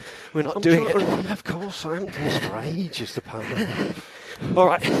luckily we're not doing it. Of course, I haven't done this for ages, the park run. All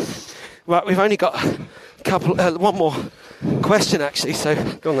right. Right, we've only got one more question actually, so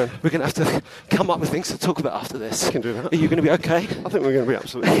Go on then. we're going to have to come up with things to talk about after this. We can do that. Are you going to be okay? I think we're going to be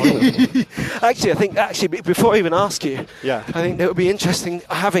absolutely fine. Actually, before I even ask you, Yeah. I think it would be interesting,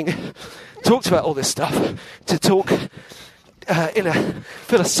 having talked about all this stuff, to talk in a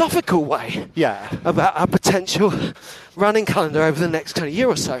philosophical way Yeah. about our potential running calendar over the next kind of year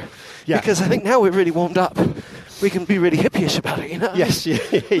or so. Yeah. Because I think now we're really warmed up, we can be really hippyish about it, you know? Yes, yeah.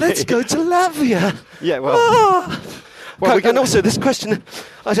 Let's go to Lavia. Yeah, well... Well, and also this question,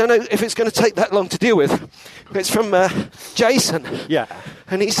 I don't know if it's going to take that long to deal with. It's from Jason. Yeah.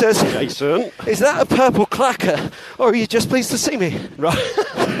 And he says, Jason. is that a purple clacker, or are you just pleased to see me? Right.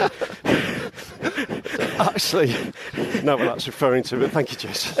 Actually, no, well, that's referring to it. Thank you,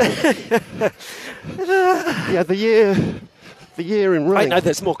 Jason. Yeah, the year in running. I know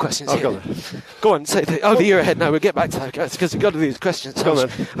there's more questions Oh, here. go on. Go on, say the year ahead. No, we'll get back to that, guys, because we've got to do these questions. Go on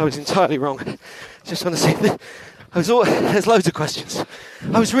then. I was entirely wrong. Just want to see... there's loads of questions.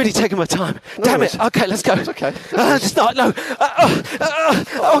 I was really taking my time. Damn it. Okay, let's go. It's okay. Start. No.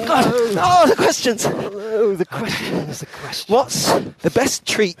 Oh, God. Oh, the questions. Oh, the questions. What's the best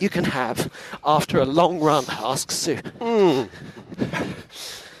treat you can have after a long run? Asks Sue.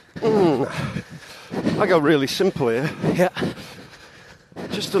 I go really simple here. Yeah.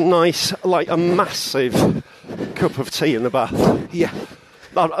 Just a nice, like a massive cup of tea in the bath. Yeah.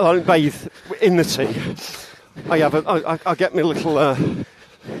 I don't bathe in the tea. I get my little.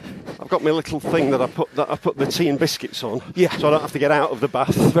 I've got my little thing that I put the tea and biscuits on. Yeah. So I don't have to get out of the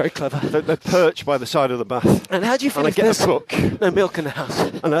bath. Very clever. They're perched by the side of the bath. And how do you feel And I if get there's a book. no milk in the house?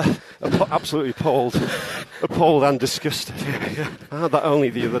 And absolutely appalled and disgusted. I had that only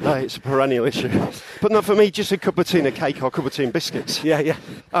the other day. It's a perennial issue. But no, for me, just a cup of tea and a cake or a cup of tea and biscuits. Yeah.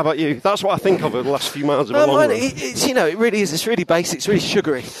 How about you? That's what I think of over the last few miles of a long Mine, run. it's, it really is. It's really basic. It's really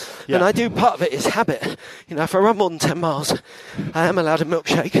sugary. Yeah. And I do, part of it is habit. If I run more than 10 miles, I am allowed a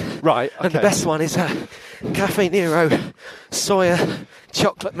milkshake. Right, And the okay. best one is a Cafe Nero soya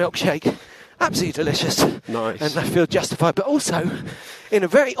chocolate milkshake. Absolutely delicious. Nice. And I feel justified, but also in a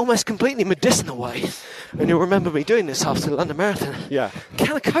very almost completely medicinal way. And you'll remember me doing this after the London Marathon. Yeah.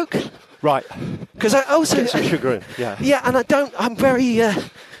 Can of Coke. Right. Because I also... Get some sugar in. Yeah. Yeah, and I'm very...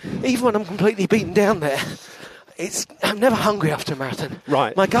 even when I'm completely beaten down there, I'm never hungry after a marathon.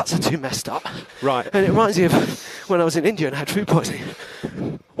 Right. My guts are too messed up. Right. And it reminds me of when I was in India and had food poisoning.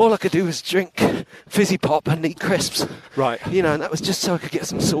 All I could do was drink fizzy pop and eat crisps. Right. And that was just so I could get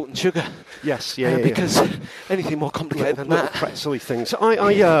some salt and sugar. Yes, yeah. Because anything more complicated than Little that... pretzely things.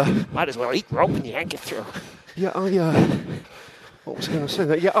 might as well eat rope and yank it through. Yeah, what was I going to say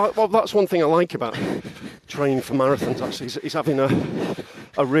there? Yeah, well, that's one thing I like about training for marathons, actually, is having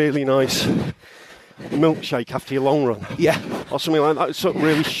a really nice milkshake after your long run. Yeah. Or something like that. It's sort of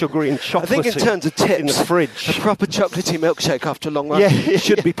really sugary and chocolatey. I think in terms of tips, in the fridge. a proper chocolatey milkshake after a long run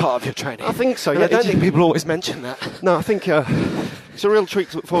should be part of your training. I think so, And yeah. I don't think people always mention that. No, I think it's a real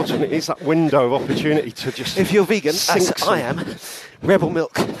treat to look forward to, and it is that window of opportunity to just... If you're vegan, sink as some. I am, Rebel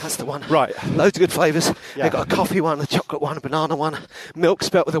Milk, that's the one. Right. Loads of good flavours. Yeah. They've got a coffee one, a chocolate one, a banana one. Milk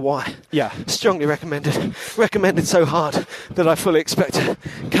spelt with a Y. Yeah. Strongly recommended. Recommended so hard that I fully expect a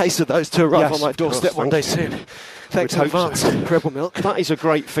case of those to arrive Yes, on my of course, doorstep one day thank you. soon. Thanks in We'd hope advance, so. Rebel Milk. That is a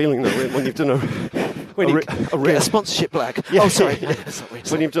great feeling, though, when you've done When you a get a sponsorship blag. Yeah, Oh, sorry. yeah. No, that's not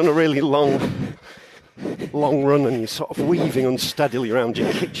what when you've done a really long run and you're sort of weaving unsteadily around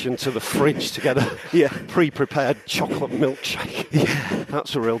your kitchen to the fridge to get a pre-prepared chocolate milkshake. Yeah.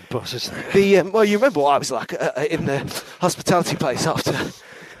 That's a real buzz, isn't it? Well, you remember what I was like in the hospitality place after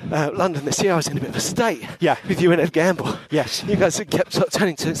London this year. I was in a bit of a state. Yeah. With you and Ed Gamble. Yes. You guys kept sort of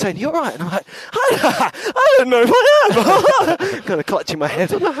turning to and saying, "You're right," and I'm like, I don't know if I am. Kind of clutching my head.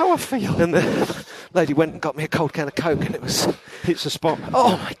 I don't know how I feel. And the lady went and got me a cold can of Coke, and it was, Hits the spot.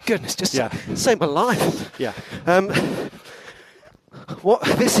 oh my goodness, just saved my life. Yeah.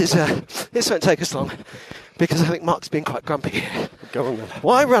 This won't take us long, because I think Mark's been quite grumpy here. Go on then.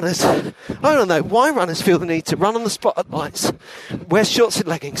 Why runners feel the need to run on the spot at lights, wear shorts and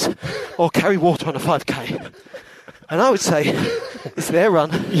leggings, or carry water on a 5k? And I would say It's their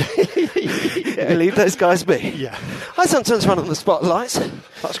run. You leave those guys be. Yeah. I sometimes run on the spotlights.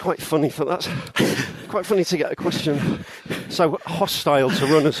 That's quite funny. That's quite funny to get a question so hostile to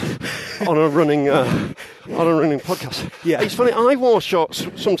runners on a running podcast. Yeah. It's funny. I wore shorts.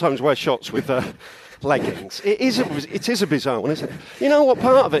 Sometimes wear shorts with leggings. It is a bizarre one, isn't it? You know what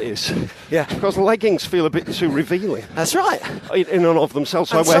part of it is? Yeah. Because leggings feel a bit too revealing. That's right. In and of themselves.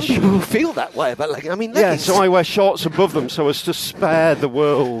 So And I wear some people feel that way about leggings. I mean, yeah, leggings. so I wear shorts above them so as to spare the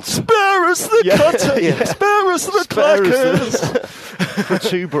world. Spare us the cutter. Yeah. Spare us the Spare clackers. us the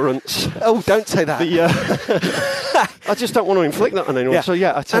protuberance. Oh, don't say that. I just don't want to inflict that on anyone. Yeah. So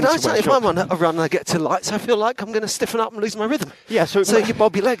yeah, I tend And to wear if I'm shorts. on a run and I get to lights, I feel like I'm going to stiffen up and lose my rhythm. Yeah, so you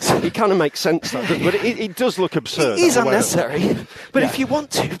bob your legs. It kind of makes sense, that, but it does look absurd. It is that way. unnecessary, but Yeah. if you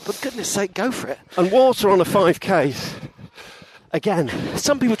want to, for goodness sake, go for it. And water on a 5k, again.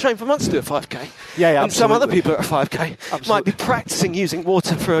 Some people train for months to do a 5k. Yeah, and some other absolutely. people at a 5k might be practicing using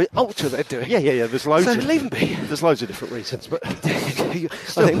water for an ultra they're doing. Yeah. There's loads. So of, leave them be. There's loads of different reasons, but I think,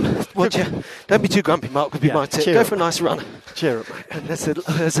 don't be too grumpy, Mark, would be Yeah, my tip. cheer Go up. for a nice run. cheer up, mate. And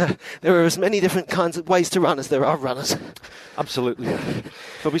there are as many different kinds of ways to run as there are runners. Absolutely. Yeah.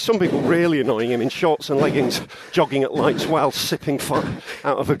 There'll be some people really annoying him in shorts and leggings, jogging at lights while sipping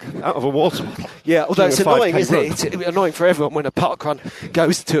out of a water bottle. Yeah, although During it's a annoying, 5K isn't run. it? It's annoying for everyone when a park run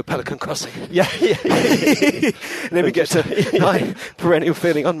goes to a Pelican Crossing. Yeah. And then we get to my perennial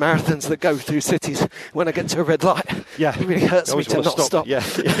feeling on marathons that go through cities when I get to a red light. Yeah. It really hurts me Always to wanna not stop. Yeah.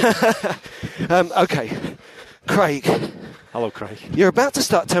 Okay, Craig, Hello, Craig. you're about to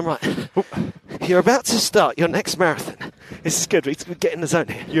start, turn right. You're about to start your next marathon. This is good, we get in the zone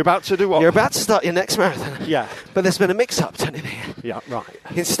here. You're about to do what? You're about to start your next marathon. Yeah. But there's been a mix-up, turn in here. Yeah, right.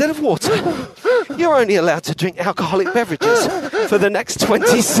 Instead of water, you're only allowed to drink alcoholic beverages for the next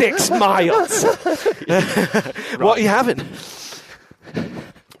 26 miles. What are you having?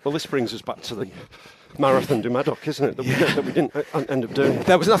 Well, this brings us back to the Marathon du Madoc, isn't it? That we didn't end up doing.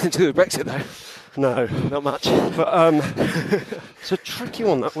 There was nothing to do with Brexit, though. No. Not much. But it's a tricky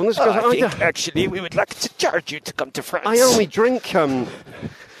one, that one. This goes, actually, we would like to charge you to come to France. I only drink,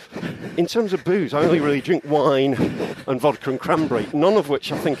 in terms of booze, I only really drink wine and vodka and cranberry, none of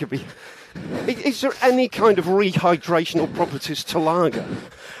which I think would be... Is there any kind of rehydrational properties to lager?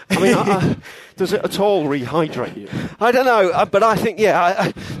 I mean, does it at all rehydrate you? I don't know, but I think,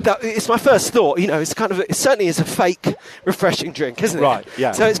 it's my first thought. You know, it's it certainly is a fake refreshing drink, isn't it? Right,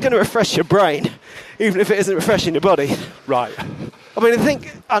 yeah. So it's going to refresh your brain, even if it isn't refreshing your body. Right. I mean, I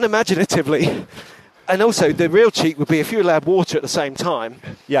think unimaginatively, and also the real cheat would be if you allowed water at the same time.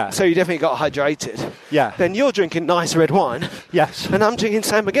 Yeah. So you definitely got hydrated. Yeah. Then you're drinking nice red wine. Yes. And I'm drinking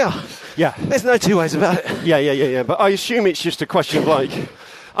San Miguel. Yeah. There's no two ways about it. Yeah. But I assume it's just a question of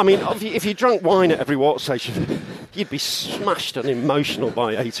I mean, if you drank wine at every water station, you'd be smashed and emotional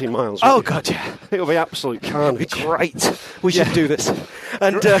by 18 miles. Oh, wouldn't you? God, yeah. It'll be absolute carnage. It'd be great. We should do this.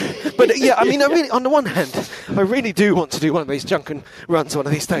 And but yeah, I mean, I really, on the one hand, I really do want to do one of these drunken runs one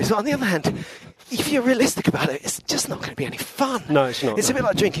of these days. But on the other hand, if you're realistic about it, it's just not going to be any fun. No, it's not. It's a bit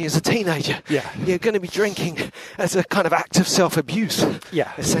like drinking as a teenager. Yeah. You're going to be drinking as a kind of act of self-abuse.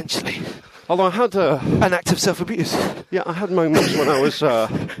 Yeah. Essentially. Although I had an act of self-abuse. Yeah, I had moments when I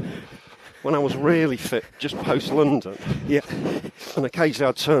was really fit, just post London. Yeah. And occasionally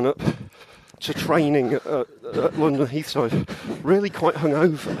I'd turn up to training at London Heathrow, really quite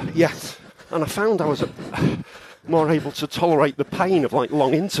hungover. Yeah. And I found I was more able to tolerate the pain of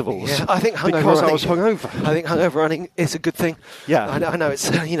long intervals. Yeah, I think hungover because running, I was hungover. I think hungover running is a good thing. Yeah. I know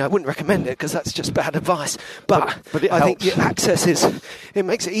it's I wouldn't recommend it because that's just bad advice. But it I think helps. the access it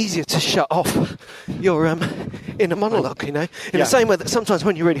makes it easier to shut off your inner monologue. In the same way that sometimes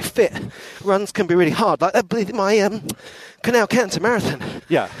when you're really fit, runs can be really hard. Like my Canal Canter Marathon.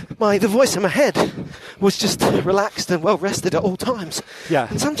 Yeah. The voice in my head was just relaxed and well rested at all times. Yeah.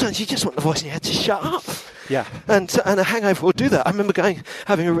 And sometimes you just want the voice in your head to shut up. Yeah. And a hangover will do that. I remember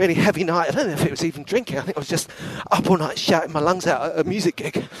having a really heavy night. I don't know if it was even drinking. I think I was just up all night shouting my lungs out at a music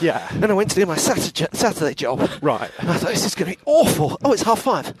gig. Yeah. And I went to do my Saturday job. Right. And I thought, this is going to be awful. Oh, it's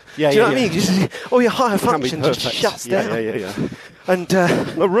 5:30. Yeah, do you know yeah, what I mean? Just, all your higher Can be function just perfect. shuts down. Yeah. And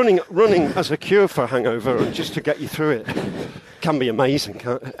Well, running as a cure for a hangover, just to get you through it, can be amazing,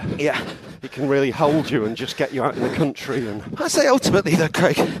 can't it? yeah. It can really hold you and just get you out in the country. And I say ultimately, though,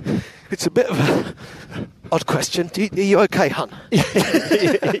 Craig, it's a bit of a odd question. Are you okay, hun?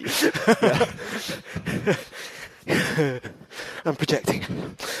 I'm projecting.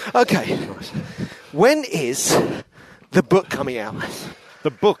 Okay. When is the book coming out?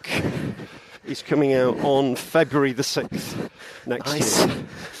 the book is coming out on February the 6th next year.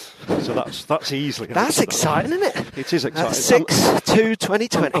 So that's easily. That's exciting, isn't it? It is exciting. That's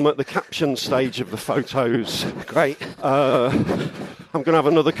 6/2/2020. I'm at the caption stage of the photos. Great. I'm going to have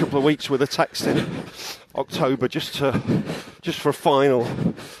another couple of weeks with a text in October just for a final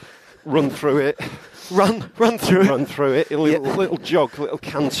run through it. Run through it. A little jog, a little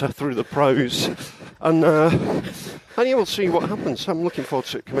canter through the prose, and yeah, we'll see what happens. I'm looking forward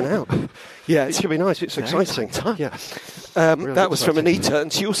to it coming out. Yeah, it should be nice. It's exciting. Yeah. Really that was exciting. from Anita,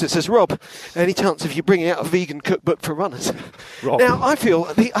 and she also says, Rob, any chance of you bringing out a vegan cookbook for runners? Rob. Now, I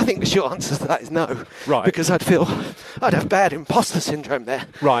think the short answer to that is no. Right. Because I'd have bad imposter syndrome there.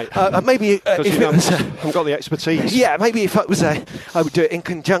 Right. Maybe if it was... I've got the expertise. Yeah, maybe if it was I would do it in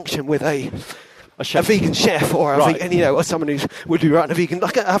conjunction with a vegan chef or Right. vegan, or someone who would be writing a vegan,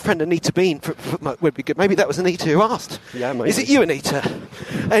 like our friend Anita Bean would be good. Maybe that was Anita who asked. Yeah, maybe. Is it you, Anita?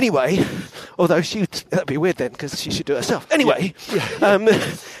 Anyway, although that'd be weird then because she should do it herself. Anyway, but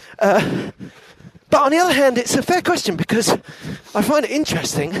on the other hand, it's a fair question because I find it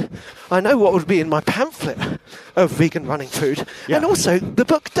interesting. I know what would be in my pamphlet of vegan running food, and also the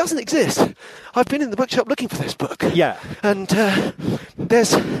book doesn't exist. I've been in the bookshop looking for this book. Yeah, and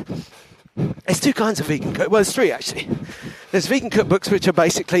there's two kinds of vegan cookbooks. Well, there's three, actually. There's vegan cookbooks, which are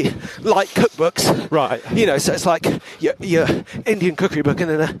basically like cookbooks. Right. So it's like your Indian cookery book and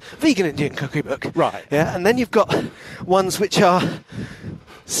then a vegan Indian cookery book. Right. Yeah, and then you've got ones which are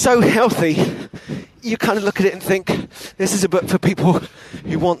so healthy, you kind of look at it and think, this is a book for people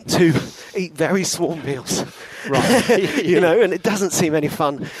who want to eat very small meals. Right. And it doesn't seem any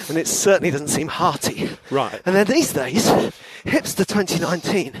fun, and it certainly doesn't seem hearty. Right. And then these days, Hipster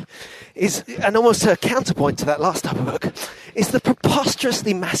 2019 is, and almost a counterpoint to that last type of book, is the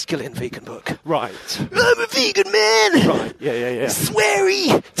preposterously masculine vegan book. Right. I'm a vegan man! Right, yeah.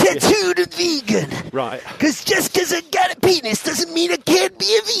 Sweary, tattooed and vegan. Right. Because just because I got a penis doesn't mean I can't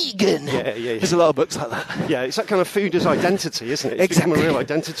be a vegan. Yeah. There's a lot of books like that. Yeah, it's that kind of food as identity, isn't it? It's Exactly. become a real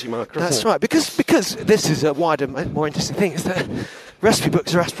identity marker, That's isn't it? right, because this is a wider, more interesting thing, is that recipe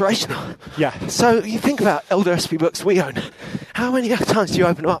books are aspirational. Yeah. So you think about older recipe books we own. How many times do you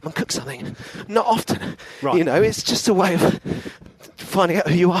open them up and cook something? Not often. Right. It's just a way of finding out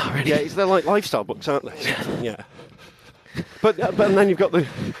who you are, really. Yeah, they're like lifestyle books, aren't they? Yeah. But and then you've got the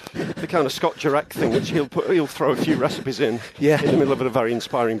kind of Scott Jurek thing, which he'll throw a few recipes in the middle of a very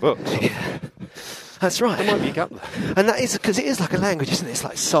inspiring book. So. Yeah. That's right. There might be a gap there. And that is because it is like a language, isn't it? It's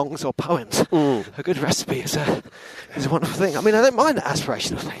like songs or poems. A good recipe is a wonderful thing. I mean, I don't mind that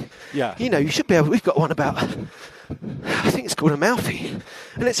aspirational thing. Yeah. You should be able. We've got one about, I think it's called Amalfi,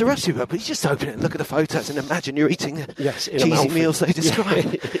 and it's a recipe book. But you just open it and look at the photos and imagine you're eating the cheesy Amalfi. meals they describe.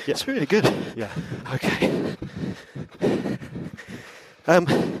 Yeah. It's really good. Yeah. Okay.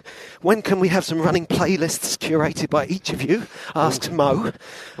 When can we have some running playlists curated by each of you? Asks Mo.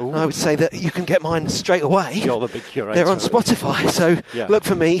 I would say that you can get mine straight away. You're the big curator. They're on Spotify, so look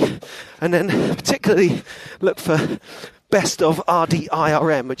for me, and then particularly look for Best of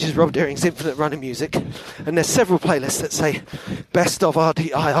RDIRM, which is Rob Deering's Infinite Running Music, and there's several playlists that say Best of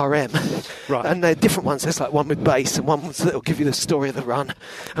RDIRM, right? And they're different ones. There's like one with bass, and one that'll give you the story of the run,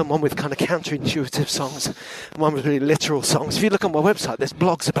 and one with kind of counterintuitive songs, and one with really literal songs. If you look on my website, there's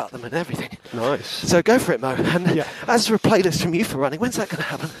blogs about them and everything. Nice. So go for it, Mo. And as for a playlist from you for running, when's that going to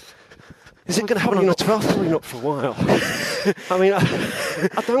happen? Is it going to happen on the 12th? Probably not for a while. I mean, I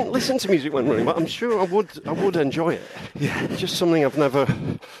don't listen to music when running, but I'm sure I would enjoy it. Yeah. It's just something I've never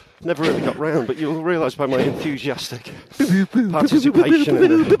really got round, but you'll realise by my enthusiastic participation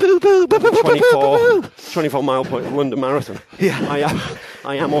in the 24 mile point of London Marathon. Yeah.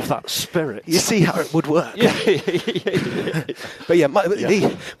 I am of that spirit. You see how it would work. Yeah. But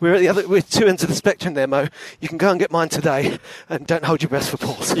we're two ends of the spectrum there, Mo. You can go and get mine today, and don't hold your breath for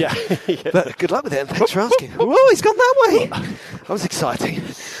Paul's. Yeah. But good luck with it, and thanks for asking. Oh, he's gone that way. That was exciting.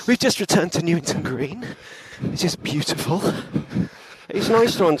 We've just returned to Newington Green, which is beautiful. It's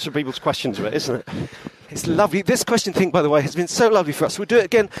nice to answer people's questions a bit, isn't it? It's lovely. This question thing, by the way, has been so lovely for us. We'll do it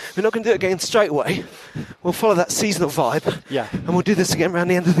again. We're not going to do it again straight away. We'll follow that seasonal vibe. Yeah. And we'll do this again around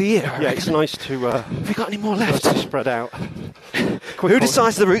the end of the year. Yeah, it's nice to... have we got any more left? To spread out. Who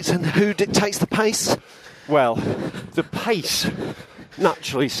decides the routes and who dictates the pace? Well, the pace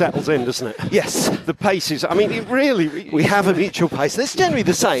naturally settles in, doesn't it? Yes. The pace is... I mean, it really... We have a mutual pace. It's generally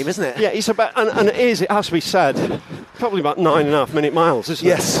the same, isn't it? Yeah, it's about... And it has to be said, probably about 9.5 minute miles, isn't it?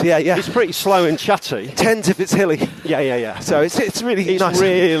 Yes, yeah. It's pretty slow and chatty. 10s if it's hilly. Yeah. So it's really nice.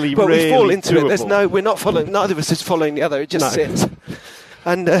 Really, but really we fall into doable. it. We're not following... Neither of us is following the other. It just sits.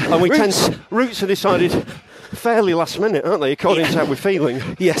 And we routes routes are decided fairly last minute, aren't they, according to how we're feeling?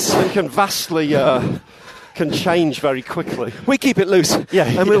 Yes. They can vastly can change very quickly. We keep it loose. Yeah.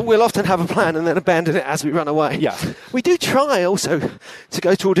 And we'll often have a plan and then abandon it as we run away. Yeah. We do try also to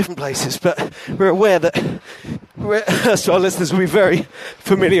go to all different places, but we're aware that our listeners will be very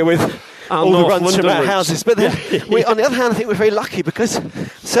familiar with all the North runs from London our routes. houses. But then, on the other hand, I think we're very lucky because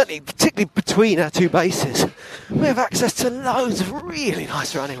certainly, particularly between our two bases, we have access to loads of really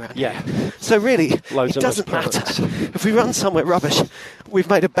nice running around here. Yeah. So really, Loads it of doesn't nice matter. products. If we run somewhere rubbish, we've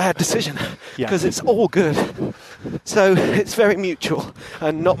made a bad decision because it's all good. So it's very mutual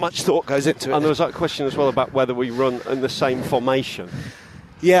and not much thought goes into it. And there was that question as well about whether we run in the same formation.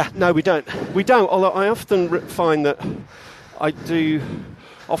 Yeah, no, we don't. We don't, although I often find that I do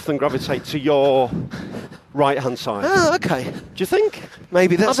often gravitate to your right-hand side. Oh, okay. Do you think?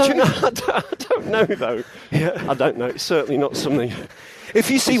 Maybe that's I true. don't know, though. Yeah. I don't know. It's certainly not something... If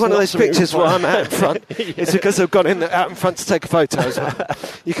you see It's one of not those something pictures where I'm fun. out in front, Yeah. it's because I've gone out in front to take a photo as well.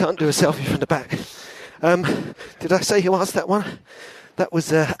 You can't do a selfie from the back. Did I say who asked that one? That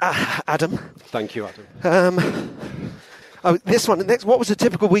was Adam. Thank you, Adam. This one. Next, what was a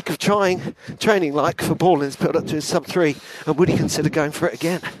typical week of training like for Paul in his build up to his sub-3? And would he consider going for it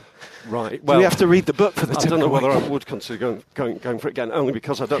again? Right. Do we have to read the book for the I typical don't know whether week? I would consider going for it again, only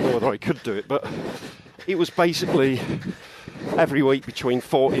because I don't know whether I could do it. But it was basically every week between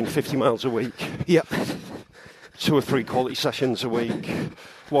 40 and 50 miles a week. Yep. 2 or 3 quality sessions a week.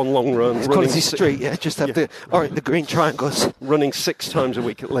 One long run. It's running quality street, yeah. Just have the green triangles. Running 6 times a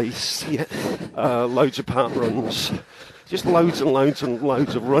week at least. Yeah. Loads of park runs. Just loads and loads and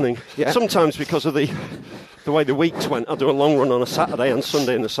loads of running. Yeah. Sometimes because of the way the weeks went, I do a long run on a Saturday and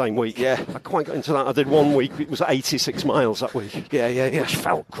Sunday in the same week. Yeah. I quite got into that. I did one week, it was 86 miles that week. Yeah. Which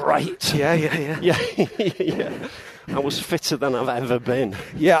felt great. Yeah. Yeah. I was fitter than I've ever been.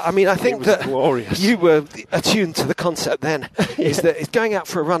 Yeah, I mean, I think was that glorious. you were attuned to the concept then, is that it's going out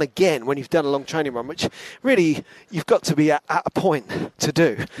for a run again when you've done a long training run, which really you've got to be at a point to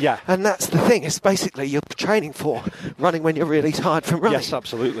do. Yeah. And that's the thing, it's basically you're training for running when you're really tired from running. Yes,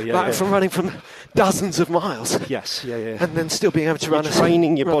 absolutely. Yeah, like yeah. from running from dozens of miles. Yes, yeah. And then still being able to run You're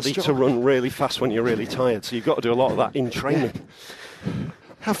training your run body to strong. run really fast when you're really tired, so you've got to do a lot of that in training.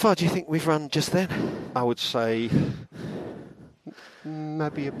 How far do you think we've run just then? I would say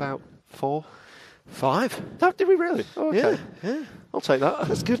maybe about 4. 5? Oh, did we really? Oh, okay. Yeah. I'll take that.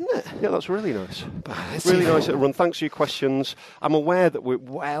 That's good, isn't it? Yeah, that's really nice. Let's Really see. nice at a run. Thanks for your questions. I'm aware that we're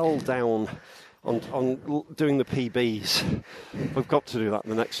well down on doing the PBs. We've got to do that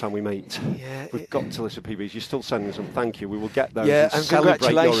the next time we meet. Yeah, We've got to list the PBs. You're still sending some. Thank you. We will get those. Yeah, and and celebrate your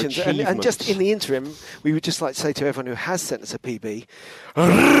congratulations. And just achievements. in the interim, we would just like to say to everyone who has sent us a PB,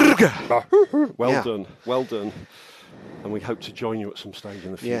 Well done. Well done. And we hope to join you at some stage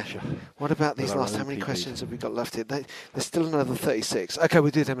in the Yeah. future. What about these With our last? How own many PBs. questions have we got left here? There's still another 36. Okay, we'll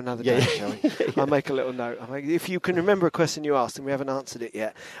do them another day, shall we? I'll make a little note. If you can remember a question you asked and we haven't answered it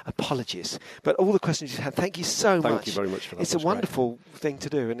yet, apologies. But all the questions you had, thank you so much. Thank you very much for that. It's That's a wonderful thing to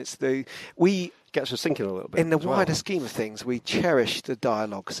do, and we. Gets us thinking a little bit. In the as well. wider scheme of things, we cherish the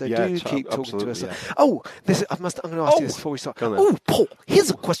dialogue. So Yeah, do keep talking to absolutely, us. yeah. Oh, I'm going to ask you this before we start. Go on then. Oh, Paul, here's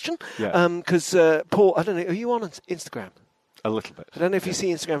a question. Yeah. Because Paul, I don't know, are you on Instagram? A little bit. I don't know if you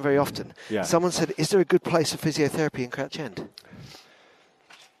see Instagram very often. Yeah. Someone said, is there a good place for physiotherapy in Crouch End?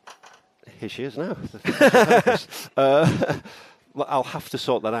 Here she is now. Well, I'll have to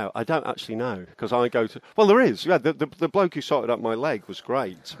sort that out. I don't actually know because I go to. Well, there is. Yeah, the bloke who sorted out my leg was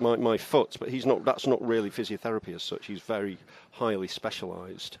great. My foot, but he's not. That's not really physiotherapy as such. He's very highly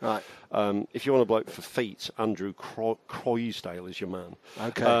specialised. Right. If you want a bloke for feet, Andrew Croysdale is your man.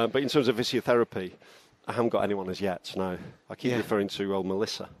 Okay. But in terms of physiotherapy, I haven't got anyone as yet. No. I keep Yeah. referring to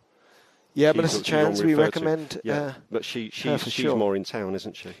Melissa. Yeah, She's Melissa what you normally Trans, we refer to. recommend. Yeah, but she's sure. more in town,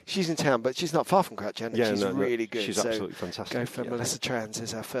 isn't she? She's in town, but she's not far from Crouch End. And Yeah, she's no, really good. she's so absolutely fantastic, Go for yeah. Melissa Trans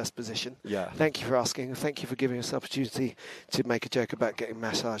as our first position. Yeah. Thank you for asking. Thank you for giving us the opportunity to make a joke about getting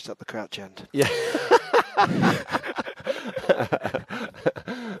massaged up the Crouch End. Yeah.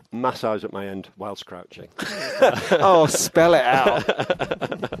 Massage at my end whilst crouching. Oh, spell it out.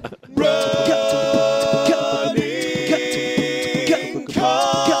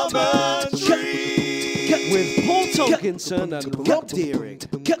 With Paul Tomkinson and Rob Deering.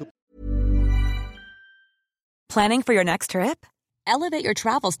 Planning for your next trip? Elevate your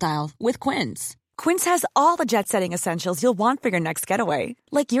travel style with Quince. Quince has all the jet-setting essentials you'll want for your next getaway,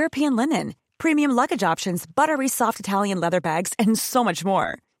 like European linen, premium luggage options, buttery soft Italian leather bags, and so much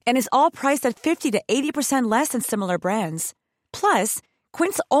more. And is all priced at 50 to 80% less than similar brands. Plus,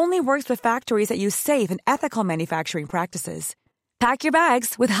 Quince only works with factories that use safe and ethical manufacturing practices. Pack your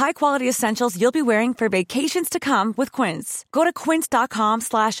bags with high-quality essentials you'll be wearing for vacations to come with Quince. Go to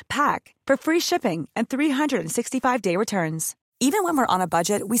quince.com/pack for free shipping and 365-day returns. Even when we're on a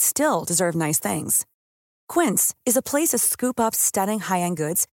budget, we still deserve nice things. Quince is a place to scoop up stunning high-end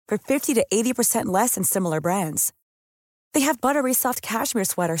goods for 50 to 80% less than similar brands. They have buttery soft cashmere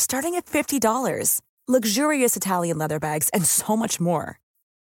sweaters starting at $50, luxurious Italian leather bags, and so much more.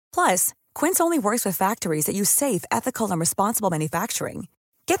 Plus, Quince only works with factories that use safe, ethical, and responsible manufacturing.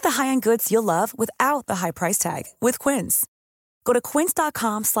 Get the high-end goods you'll love without the high price tag with Quince. Go to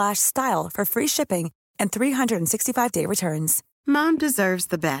quince.com/style for free shipping and 365-day returns. Mom deserves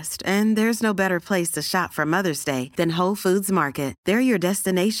the best, and there's no better place to shop for Mother's Day than Whole Foods Market. They're your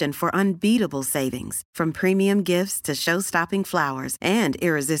destination for unbeatable savings, from premium gifts to show-stopping flowers and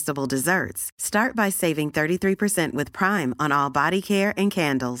irresistible desserts. Start by saving 33% with Prime on all body care and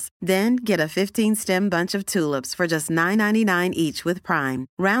candles. Then get a 15-stem bunch of tulips for just $9.99 each with Prime.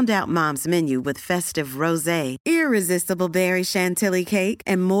 Round out Mom's menu with festive rosé, irresistible berry chantilly cake,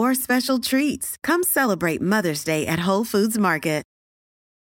 and more special treats. Come celebrate Mother's Day at Whole Foods Market.